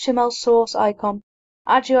HTML source icon.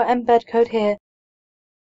 Add your embed code here.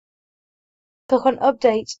 Click on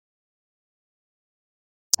Update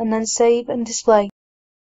and then Save and Display.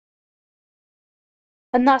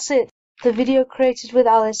 And that's it. The video created with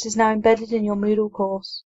Alice is now embedded in your Moodle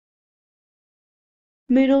course.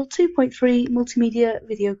 Moodle 2.3 Multimedia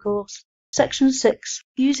Video Course, Section 6,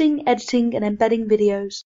 Using, Editing and Embedding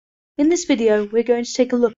Videos. In this video, we're going to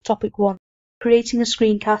take a look at Topic 1, Creating a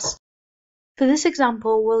Screencast. For this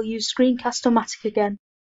example, we'll use Screencast-O-Matic again.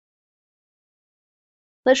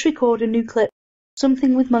 Let's record a new clip,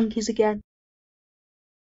 something with monkeys again.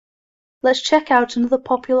 Let's check out another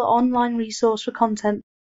popular online resource for content,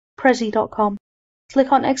 Prezi.com.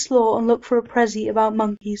 Click on Explore and look for a Prezi about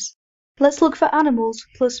monkeys. Let's look for animals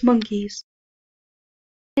plus monkeys.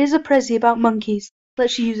 Here's a Prezi about monkeys.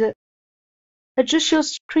 Let's use it. Adjust your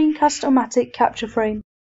Screencast-O-Matic capture frame.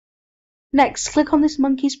 Next, click on this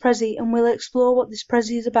monkey's Prezi and we'll explore what this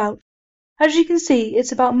Prezi is about. As you can see,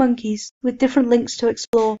 it's about monkeys, with different links to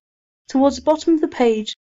explore. Towards the bottom of the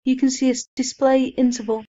page, you can see a display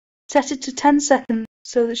interval. Set it to 10 seconds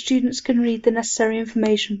so that students can read the necessary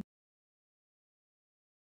information.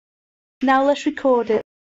 Now let's record it.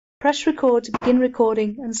 Press record to begin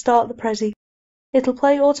recording and start the Prezi. It'll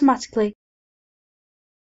play automatically.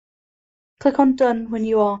 Click on Done when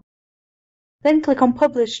you are. Then click on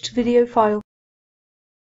Publish to video file.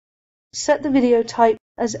 Set the video type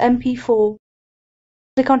as MP4.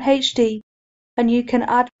 Click on HD and you can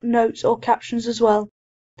add notes or captions as well.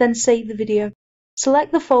 Then save the video.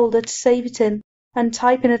 Select the folder to save it in and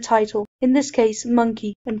type in a title, in this case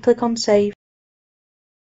Monkey, and click on Save.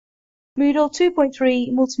 Moodle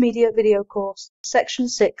 2.3 Multimedia Video Course, Section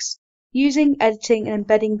 6, Using, Editing and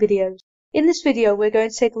Embedding Videos. In this video we're going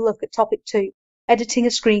to take a look at Topic 2, Editing a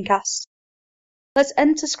Screencast. Let's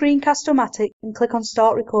enter Screencast-O-Matic and click on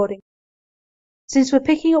Start Recording. Since we're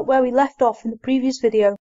picking up where we left off in the previous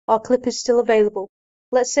video, our clip is still available.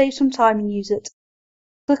 Let's save some time and use it.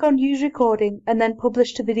 Click on Use Recording and then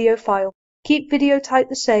Publish to Video File. Keep video type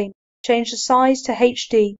the same, change the size to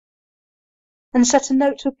HD, and set a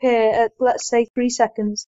note to appear at, let's say, 3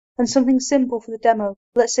 seconds, and something simple for the demo,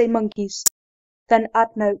 let's say monkeys. Then add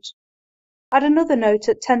note. Add another note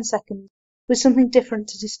at 10 seconds, with something different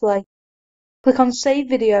to display. Click on Save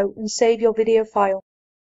Video and save your video file.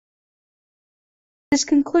 This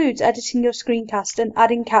concludes editing your screencast and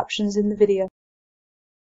adding captions in the video.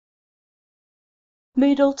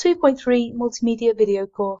 Moodle 2.3 Multimedia Video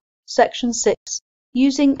Course, Section 6,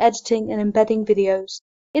 Using, Editing and Embedding Videos.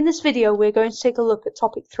 In this video we're going to take a look at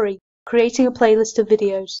Topic 3, Creating a Playlist of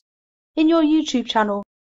Videos. In your YouTube channel,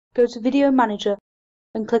 go to Video Manager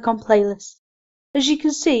and click on Playlist. As you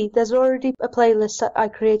can see, there's already a playlist that I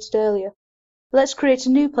created earlier. Let's create a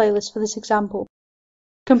new playlist for this example.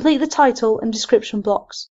 Complete the title and description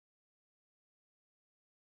blocks.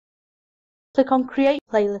 Click on Create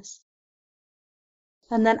Playlist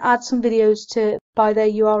and then add some videos by their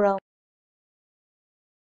URL.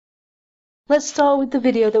 Let's start with the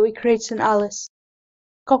video that we created in Alice.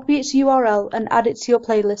 Copy its URL and add it to your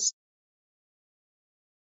playlist.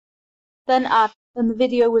 Then add, and the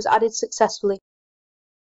video was added successfully.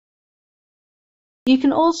 You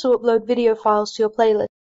can also upload video files to your playlist.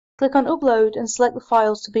 Click on Upload and select the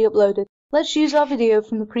files to be uploaded. Let's use our video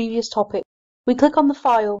from the previous topic. We click on the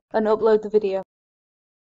file and upload the video.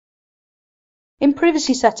 In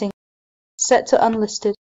privacy settings, set to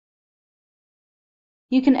unlisted.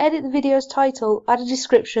 You can edit the video's title, add a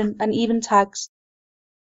description and even tags.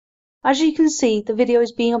 As you can see, the video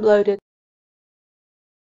is being uploaded,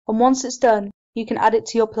 and once it's done, you can add it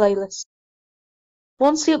to your playlist.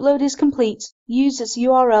 Once the upload is complete, use its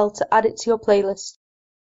URL to add it to your playlist.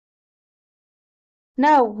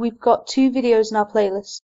 Now we've got 2 videos in our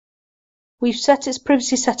playlist. We've set its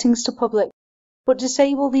privacy settings to public, but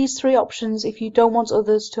disable these 3 options if you don't want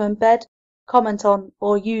others to embed, comment on,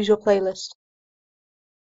 or use your playlist.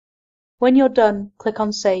 When you're done, click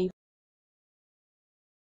on Save.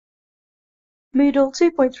 Moodle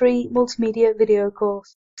 2.3 Multimedia Video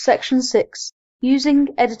Course, Section 6, Using,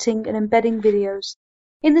 Editing and Embedding Videos.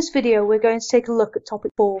 In this video, we're going to take a look at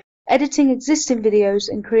Topic 4, Editing Existing Videos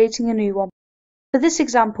and Creating a New One. For this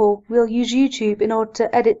example, we'll use YouTube in order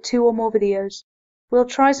to edit 2 or more videos. We'll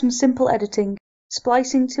try some simple editing,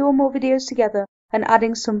 splicing 2 or more videos together and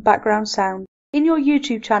adding some background sound. In your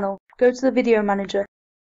YouTube channel, go to the Video Manager.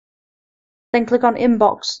 Then click on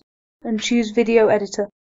Inbox and choose Video Editor.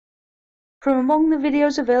 From among the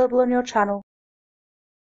videos available on your channel,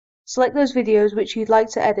 select those videos which you'd like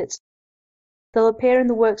to edit. They'll appear in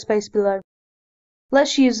the workspace below.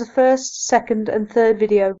 Let's use the first, second and third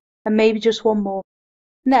video, and maybe just one more.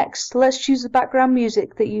 Next, let's choose the background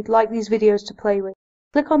music that you'd like these videos to play with.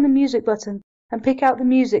 Click on the Music button and pick out the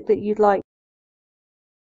music that you'd like.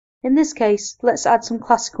 In this case, let's add some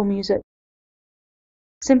classical music.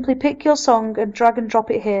 Simply pick your song and drag and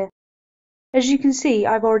drop it here. As you can see,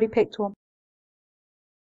 I've already picked one.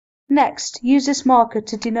 Next, use this marker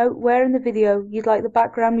to denote where in the video you'd like the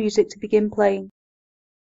background music to begin playing.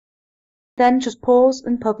 Then just pause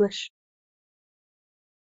and publish.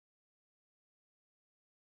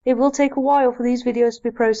 It will take a while for these videos to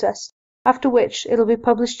be processed, after which it'll be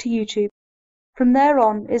published to YouTube. From there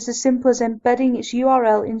on, it's as simple as embedding its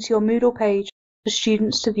URL into your Moodle page for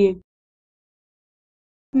students to view.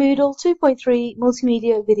 Moodle 2.3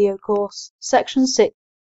 Multimedia Video Course, Section 6,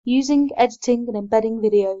 Using, Editing and Embedding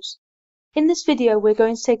Videos. In this video, we're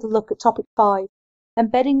going to take a look at Topic 5,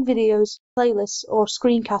 Embedding Videos, Playlists or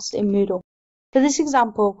Screencast in Moodle. For this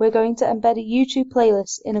example, we're going to embed a YouTube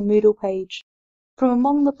playlist in a Moodle page. From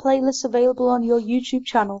among the playlists available on your YouTube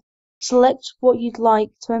channel, select what you'd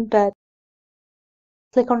like to embed.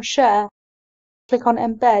 Click on Share, click on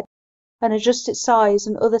Embed, and adjust its size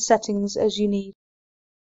and other settings as you need.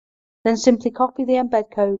 Then simply copy the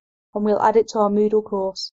embed code and we'll add it to our Moodle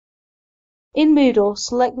course. In Moodle,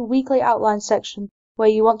 select the Weekly Outline section where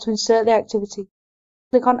you want to insert the activity.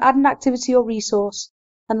 Click on Add an Activity or Resource,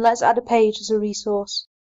 and let's add a page as a resource.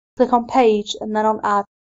 Click on Page and then on Add.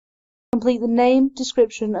 Complete the name,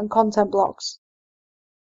 description and content blocks.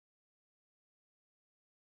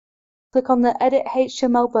 Click on the Edit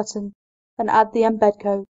HTML button and add the embed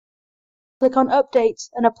code. Click on Update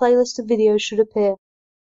and a playlist of videos should appear.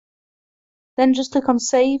 Then just click on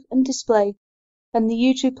Save and Display, and the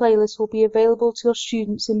YouTube playlist will be available to your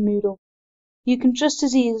students in Moodle. You can just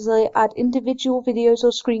as easily add individual videos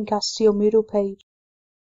or screencasts to your Moodle page.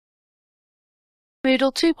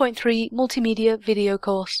 Moodle 2.3 Multimedia Video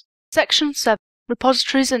Course, Section 7,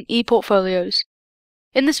 Repositories and e-Portfolios.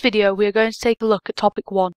 In this video, we are going to take a look at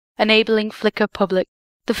Topic 1, Enabling Flickr Public.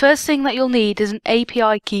 The first thing that you'll need is an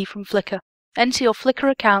API key from Flickr. Enter your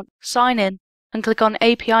Flickr account, sign in, and click on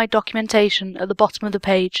API Documentation at the bottom of the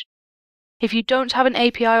page. If you don't have an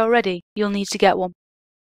API already, you'll need to get one.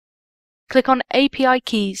 Click on API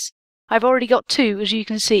Keys. I've already got 2 as you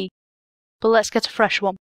can see, but let's get a fresh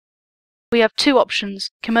one. We have 2 options,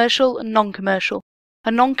 commercial and non-commercial. A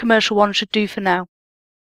non-commercial one should do for now.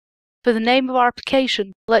 For the name of our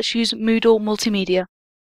application, let's use Moodle Multimedia.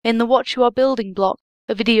 In the What You Are Building block,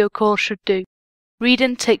 a video course should do. Read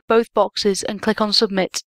and tick both boxes and click on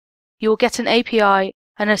Submit. You will get an API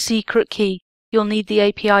and a secret key. You'll need the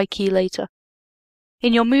API key later.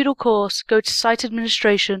 In your Moodle course, go to Site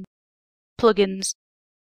Administration, Plugins,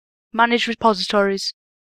 Manage Repositories.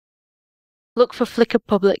 Look for Flickr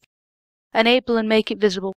Public. Enable and make it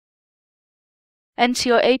visible. Enter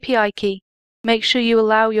your API key. Make sure you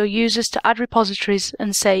allow your users to add repositories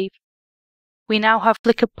and save. We now have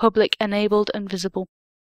Flickr Public enabled and visible.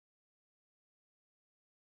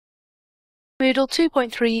 Moodle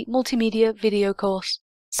 2.3 Multimedia Video Course,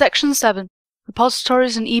 Section 7,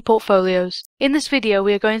 Repositories and e-Portfolios. In this video,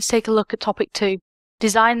 we are going to take a look at Topic 2,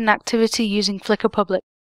 Design an Activity using Flickr Public.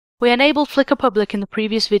 We enabled Flickr Public in the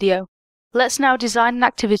previous video. Let's now design an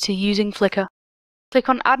activity using Flickr. Click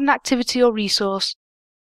on Add an Activity or Resource.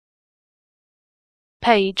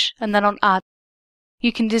 Page and then on Add.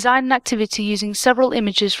 You can design an activity using several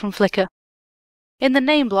images from Flickr. In the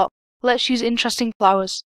name block, let's use interesting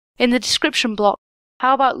flowers. In the description block,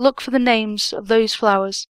 how about look for the names of those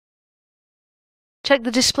flowers? Check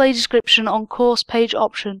the display description on course page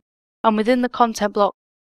option, and within the content block,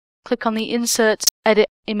 click on the Insert Edit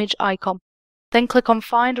Image icon. Then click on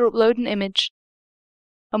Find or Upload an Image,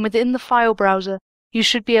 and within the file browser, you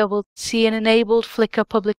should be able to see an enabled Flickr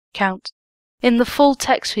public account. In the full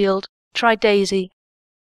text field, try Daisy,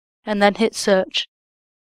 and then hit Search.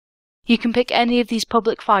 You can pick any of these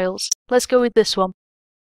public files. Let's go with this one.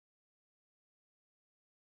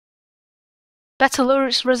 Better lower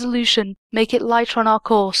its resolution, make it lighter on our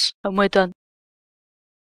course, and we're done.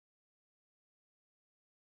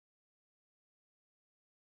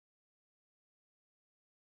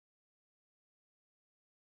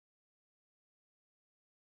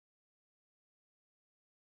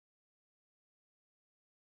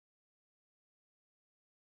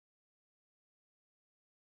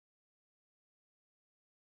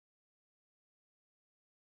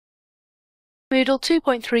 Moodle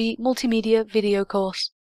 2.3 Multimedia Video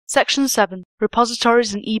Course. Section 7,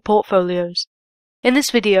 Repositories and ePortfolios. In this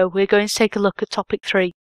video, we're going to take a look at Topic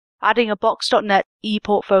 3, adding a Box.net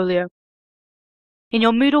ePortfolio. In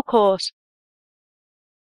your Moodle course,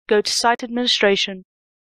 go to Site Administration,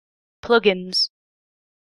 Plugins,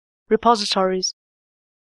 Repositories,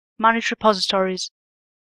 Manage Repositories,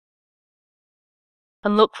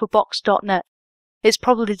 and look for Box.net. It's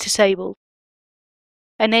probably disabled.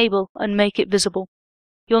 Enable and make it visible.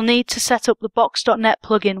 You'll need to set up the Box.net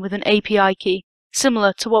plugin with an API key,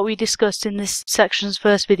 similar to what we discussed in this section's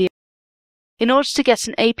first video. In order to get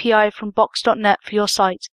an API from Box.net for your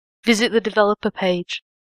site, visit the developer page.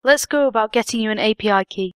 Let's go about getting you an API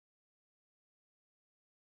key.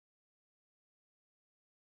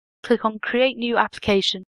 Click on Create New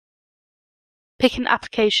Application. Pick an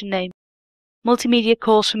application name. Multimedia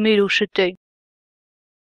Course for Moodle should do.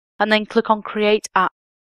 And then click on Create App.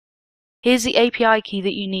 Here's the API key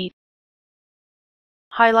that you need.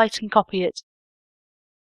 Highlight and copy it.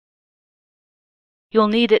 You'll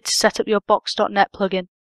need it to set up your Box.net plugin.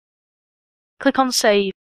 Click on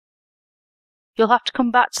Save. You'll have to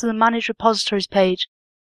come back to the Manage Repositories page,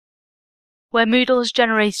 where Moodle has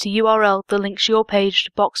generated a URL that links your page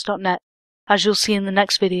to Box.net, as you'll see in the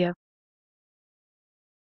next video.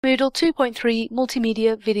 Moodle 2.3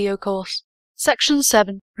 Multimedia Video Course. Section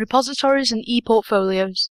 7, Repositories and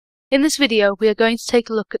ePortfolios. In this video, we are going to take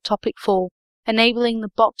a look at Topic 4, enabling the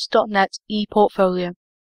Box.net ePortfolio.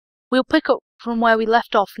 We'll pick up from where we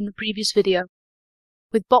left off in the previous video,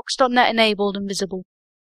 with Box.net enabled and visible.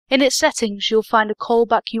 In its settings, you'll find a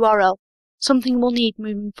callback URL, something we'll need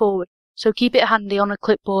moving forward, so keep it handy on a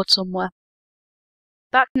clipboard somewhere.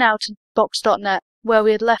 Back now to Box.net, where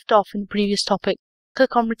we had left off in the previous topic.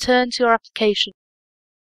 Click on Return to your application.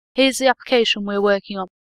 Here's the application we're working on.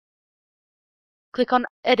 Click on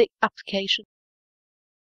Edit Application.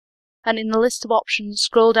 And in the list of options,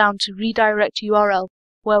 scroll down to Redirect URL,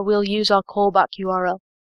 where we'll use our callback URL.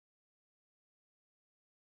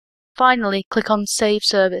 Finally, click on Save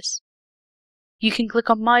Service. You can click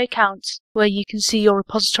on My Account, where you can see your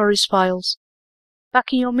repositories files.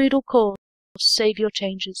 Back in your Moodle course, save your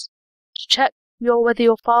changes. To check whether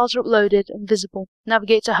your files are uploaded and visible,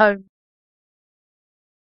 navigate to Home.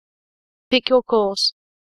 Pick your course,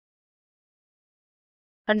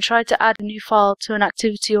 and try to add a new file to an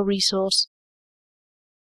activity or resource.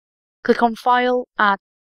 Click on File, Add,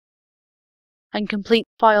 and complete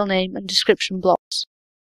file name and description blocks.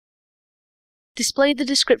 Display the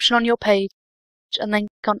description on your page, and then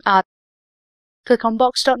click on Add. Click on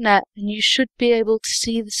Box.net, and you should be able to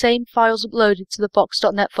see the same files uploaded to the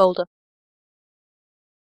Box.net folder.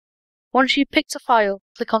 Once you've picked a file,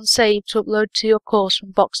 click on Save to upload to your course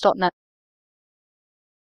from Box.net.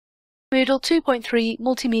 Moodle 2.3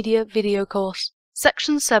 Multimedia Video Course.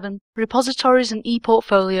 Section 7, Repositories and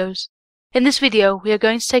ePortfolios. In this video, we are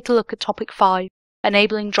going to take a look at Topic 5,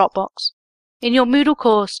 Enabling Dropbox. In your Moodle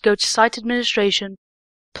course, go to Site Administration,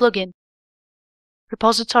 Plugin,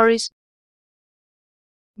 Repositories,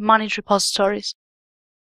 Manage Repositories.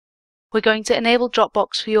 We're going to enable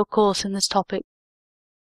Dropbox for your course in this topic.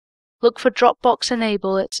 Look for Dropbox,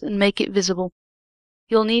 enable it, and make it visible.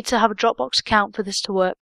 You'll need to have a Dropbox account for this to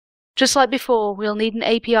work. Just like before, we'll need an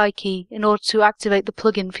API key in order to activate the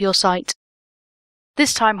plugin for your site.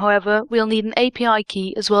 This time, however, we'll need an API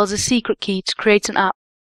key as well as a secret key to create an app.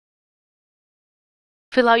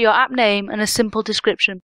 Fill out your app name and a simple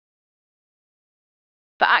description.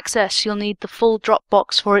 For access, you'll need the full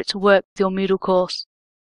Dropbox for it to work with your Moodle course.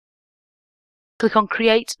 Click on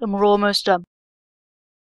Create and we're almost done.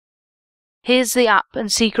 Here's the app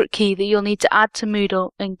and secret key that you'll need to add to Moodle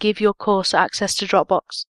and give your course access to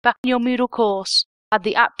Dropbox. Back in your Moodle course, add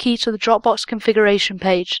the app key to the Dropbox configuration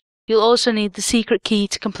page. You'll also need the secret key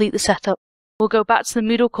to complete the setup. We'll go back to the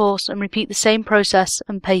Moodle course and repeat the same process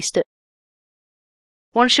and paste it.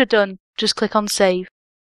 Once you're done, just click on Save.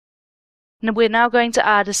 And we're now going to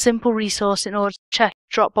add a simple resource in order to check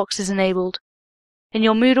if Dropbox is enabled. In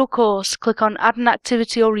your Moodle course, click on Add an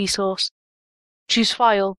activity or resource. Choose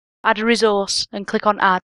File, Add a resource, and click on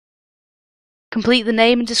Add. Complete the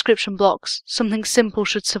name and description blocks. Something simple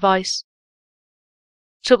should suffice.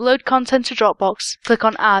 To upload content to Dropbox, click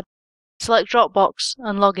on Add, select Dropbox,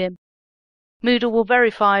 and log in. Moodle will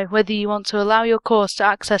verify whether you want to allow your course to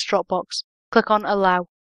access Dropbox. Click on Allow.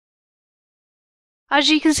 As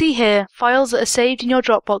you can see here, files that are saved in your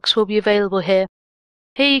Dropbox will be available here.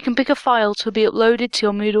 Here you can pick a file to be uploaded to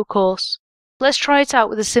your Moodle course. Let's try it out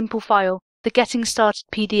with a simple file, the Getting Started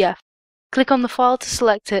PDF. Click on the file to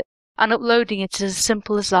select it, and uploading it is as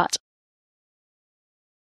simple as that.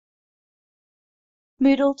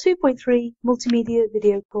 Moodle 2.3 Multimedia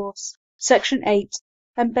Video Course, Section 8,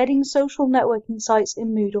 Embedding Social Networking Sites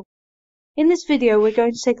in Moodle. In this video we're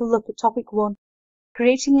going to take a look at Topic 1,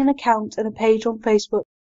 creating an account and a page on Facebook.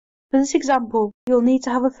 For this example, you'll need to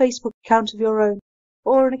have a Facebook account of your own,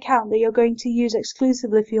 or an account that you're going to use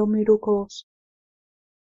exclusively for your Moodle course.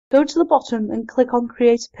 Go to the bottom and click on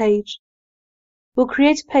Create a Page. We'll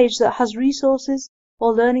create a page that has resources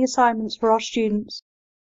or learning assignments for our students.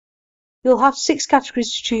 You'll have 6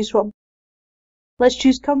 categories to choose from. Let's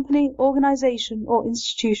choose Company, Organisation, or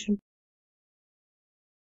Institution.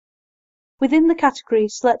 Within the category,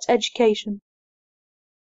 select Education.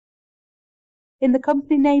 In the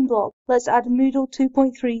company name block, let's add Moodle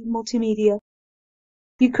 2.3 Multimedia.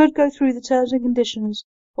 You could go through the terms and conditions,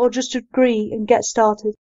 or just agree and get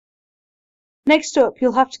started. Next up,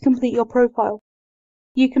 you'll have to complete your profile.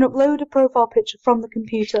 You can upload a profile picture from the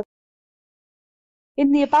computer.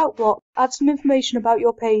 In the About block, add some information about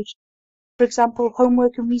your page, for example,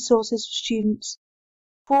 homework and resources for students.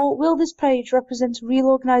 For will this page represent a real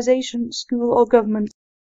organisation, school or government,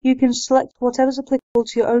 you can select whatever's applicable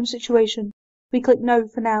to your own situation. We click No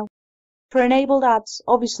for now. For enabled ads,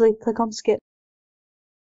 obviously click on Skip.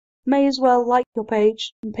 May as well like your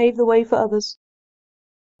page and pave the way for others.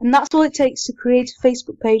 And that's all it takes to create a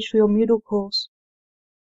Facebook page for your Moodle course.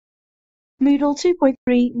 Moodle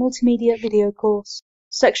 2.3 Multimedia Video Course,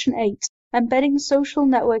 Section 8, Embedding Social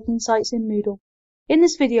Networking Sites in Moodle. In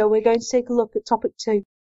this video we're going to take a look at Topic 2,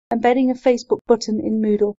 Embedding a Facebook button in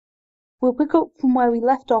Moodle. We'll pick up from where we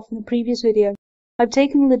left off in the previous video. I've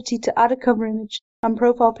taken the liberty to add a cover image and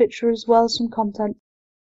profile picture as well as some content.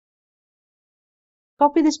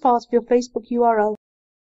 Copy this part of your Facebook URL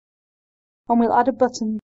and we'll add a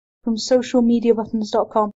button from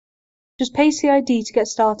socialmediabuttons.com. Just paste the ID to get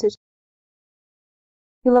started.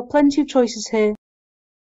 You'll have plenty of choices here.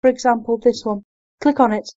 For example, this one. Click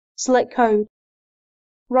on it, select Code,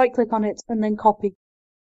 right-click on it and then Copy.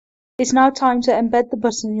 It's now time to embed the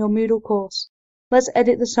button in your Moodle course. Let's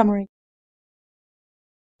edit the summary.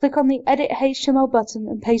 Click on the Edit HTML button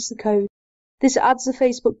and paste the code. This adds the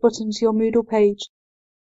Facebook button to your Moodle page.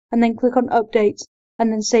 And then click on Update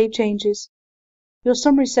and then Save Changes. Your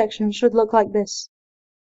summary section should look like this.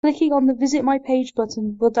 Clicking on the Visit My Page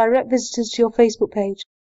button will direct visitors to your Facebook page,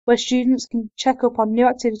 where students can check up on new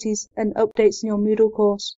activities and updates in your Moodle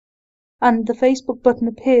course. And the Facebook button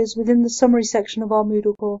appears within the summary section of our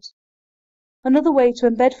Moodle course. Another way to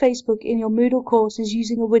embed Facebook in your Moodle course is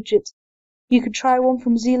using a widget. You could try one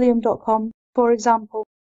from Xelium.com, for example.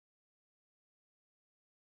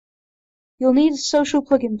 You'll need a social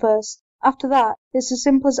plugin first. After that, it's as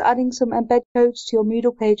simple as adding some embed codes to your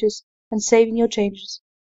Moodle pages and saving your changes.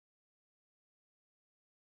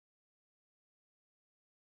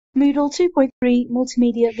 Moodle 2.3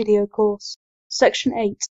 Multimedia Video Course, Section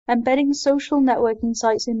 8, Embedding Social Networking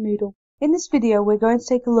Sites in Moodle. In this video we're going to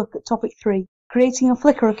take a look at Topic 3, creating a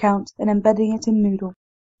Flickr account and embedding it in Moodle.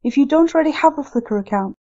 If you don't already have a Flickr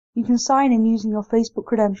account, you can sign in using your Facebook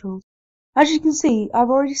credentials. As you can see, I've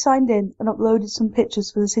already signed in and uploaded some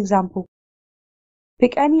pictures for this example.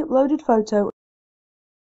 Pick any uploaded photo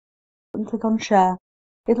and click on Share.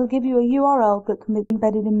 It'll give you a URL that can be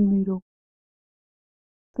embedded in Moodle.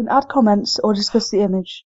 Then add comments or discuss the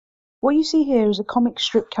image. What you see here is a comic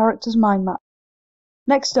strip character's mind map.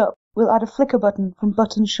 Next up, we'll add a Flickr button from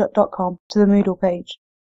buttonshut.com to the Moodle page.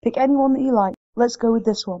 Pick any one that you like. Let's go with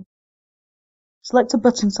this one. Select a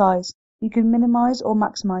button size. You can minimize or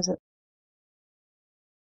maximize it.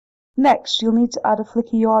 Next, you'll need to add a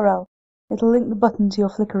Flickr URL. It'll link the button to your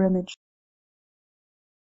Flickr image.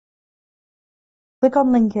 Click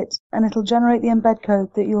on Link It and it'll generate the embed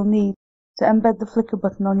code that you'll need to embed the Flickr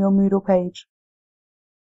button on your Moodle page.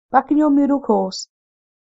 Back in your Moodle course,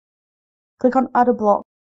 click on Add a Block,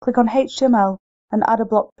 click on HTML and add a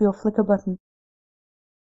block for your Flickr button.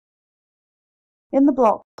 In the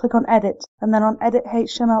block, click on Edit and then on Edit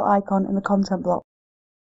HTML icon in the content block.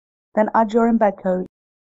 Then add your embed code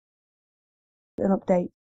and update.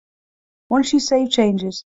 Once you save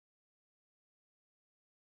changes,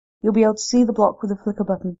 you'll be able to see the block with the Flickr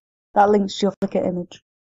button that links to your Flickr image.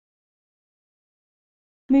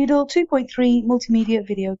 Moodle 2.3 Multimedia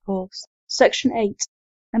Video Course, Section 8,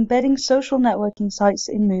 Embedding Social Networking Sites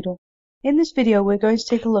in Moodle. In this video, we're going to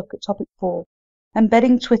take a look at Topic 4,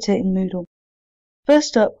 Embedding Twitter in Moodle.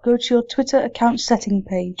 First up, go to your Twitter account setting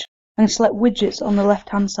page and select Widgets on the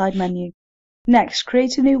left-hand side menu. Next,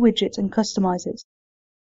 create a new widget and customize it.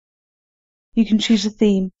 You can choose a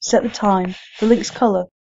theme, set the time, the link's color,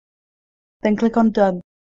 then click on Done,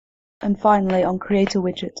 and finally on Create a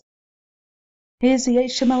Widget. Here's the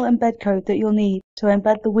HTML embed code that you'll need to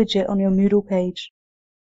embed the widget on your Moodle page.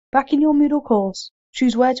 Back in your Moodle course,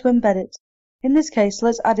 choose where to embed it. In this case,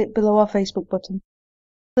 let's add it below our Facebook button.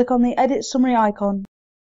 Click on the Edit Summary icon,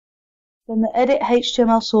 then the Edit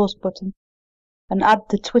HTML Source button, and add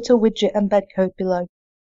the Twitter widget embed code below.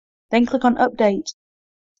 Then click on Update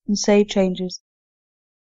and Save Changes,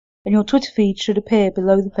 and your Twitter feed should appear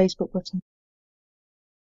below the Facebook button.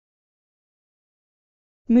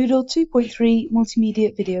 Moodle 2.3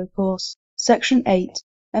 Multimedia Video Course, Section 8,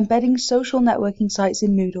 Embedding Social Networking Sites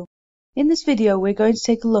in Moodle. In this video, we're going to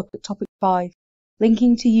take a look at Topic 5,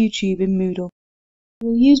 Linking to YouTube in Moodle.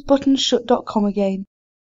 We'll use buttonshut.com again.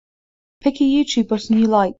 Pick a YouTube button you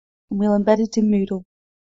like, and we'll embed it in Moodle.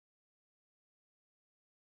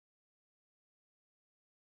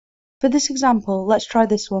 For this example, let's try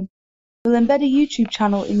this one. We'll embed a YouTube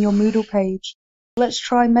channel in your Moodle page. Let's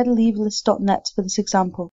try medievalist.net for this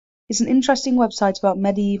example. It's an interesting website about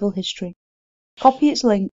medieval history. Copy its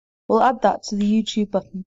link. We'll add that to the YouTube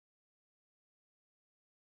button.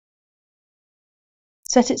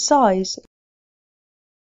 Set its size,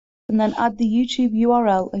 and then add the YouTube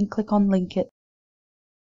URL and click on Link It.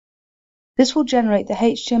 This will generate the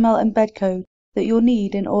HTML embed code that you'll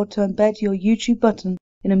need in order to embed your YouTube button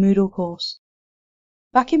in a Moodle course.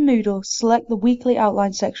 Back in Moodle, select the weekly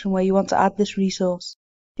outline section where you want to add this resource.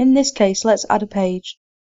 In this case, let's add a page.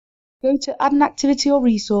 Go to Add an Activity or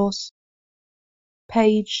Resource,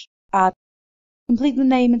 Page, Add. Complete the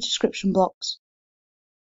name and description blocks.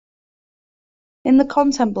 In the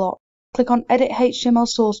content block, click on Edit HTML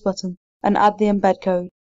Source button and add the embed code.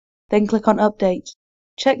 Then click on Update.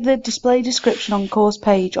 Check the Display Description on Course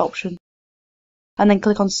Page option, and then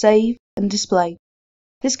click on Save and Display.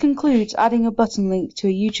 This concludes adding a button link to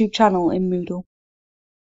a YouTube channel in Moodle.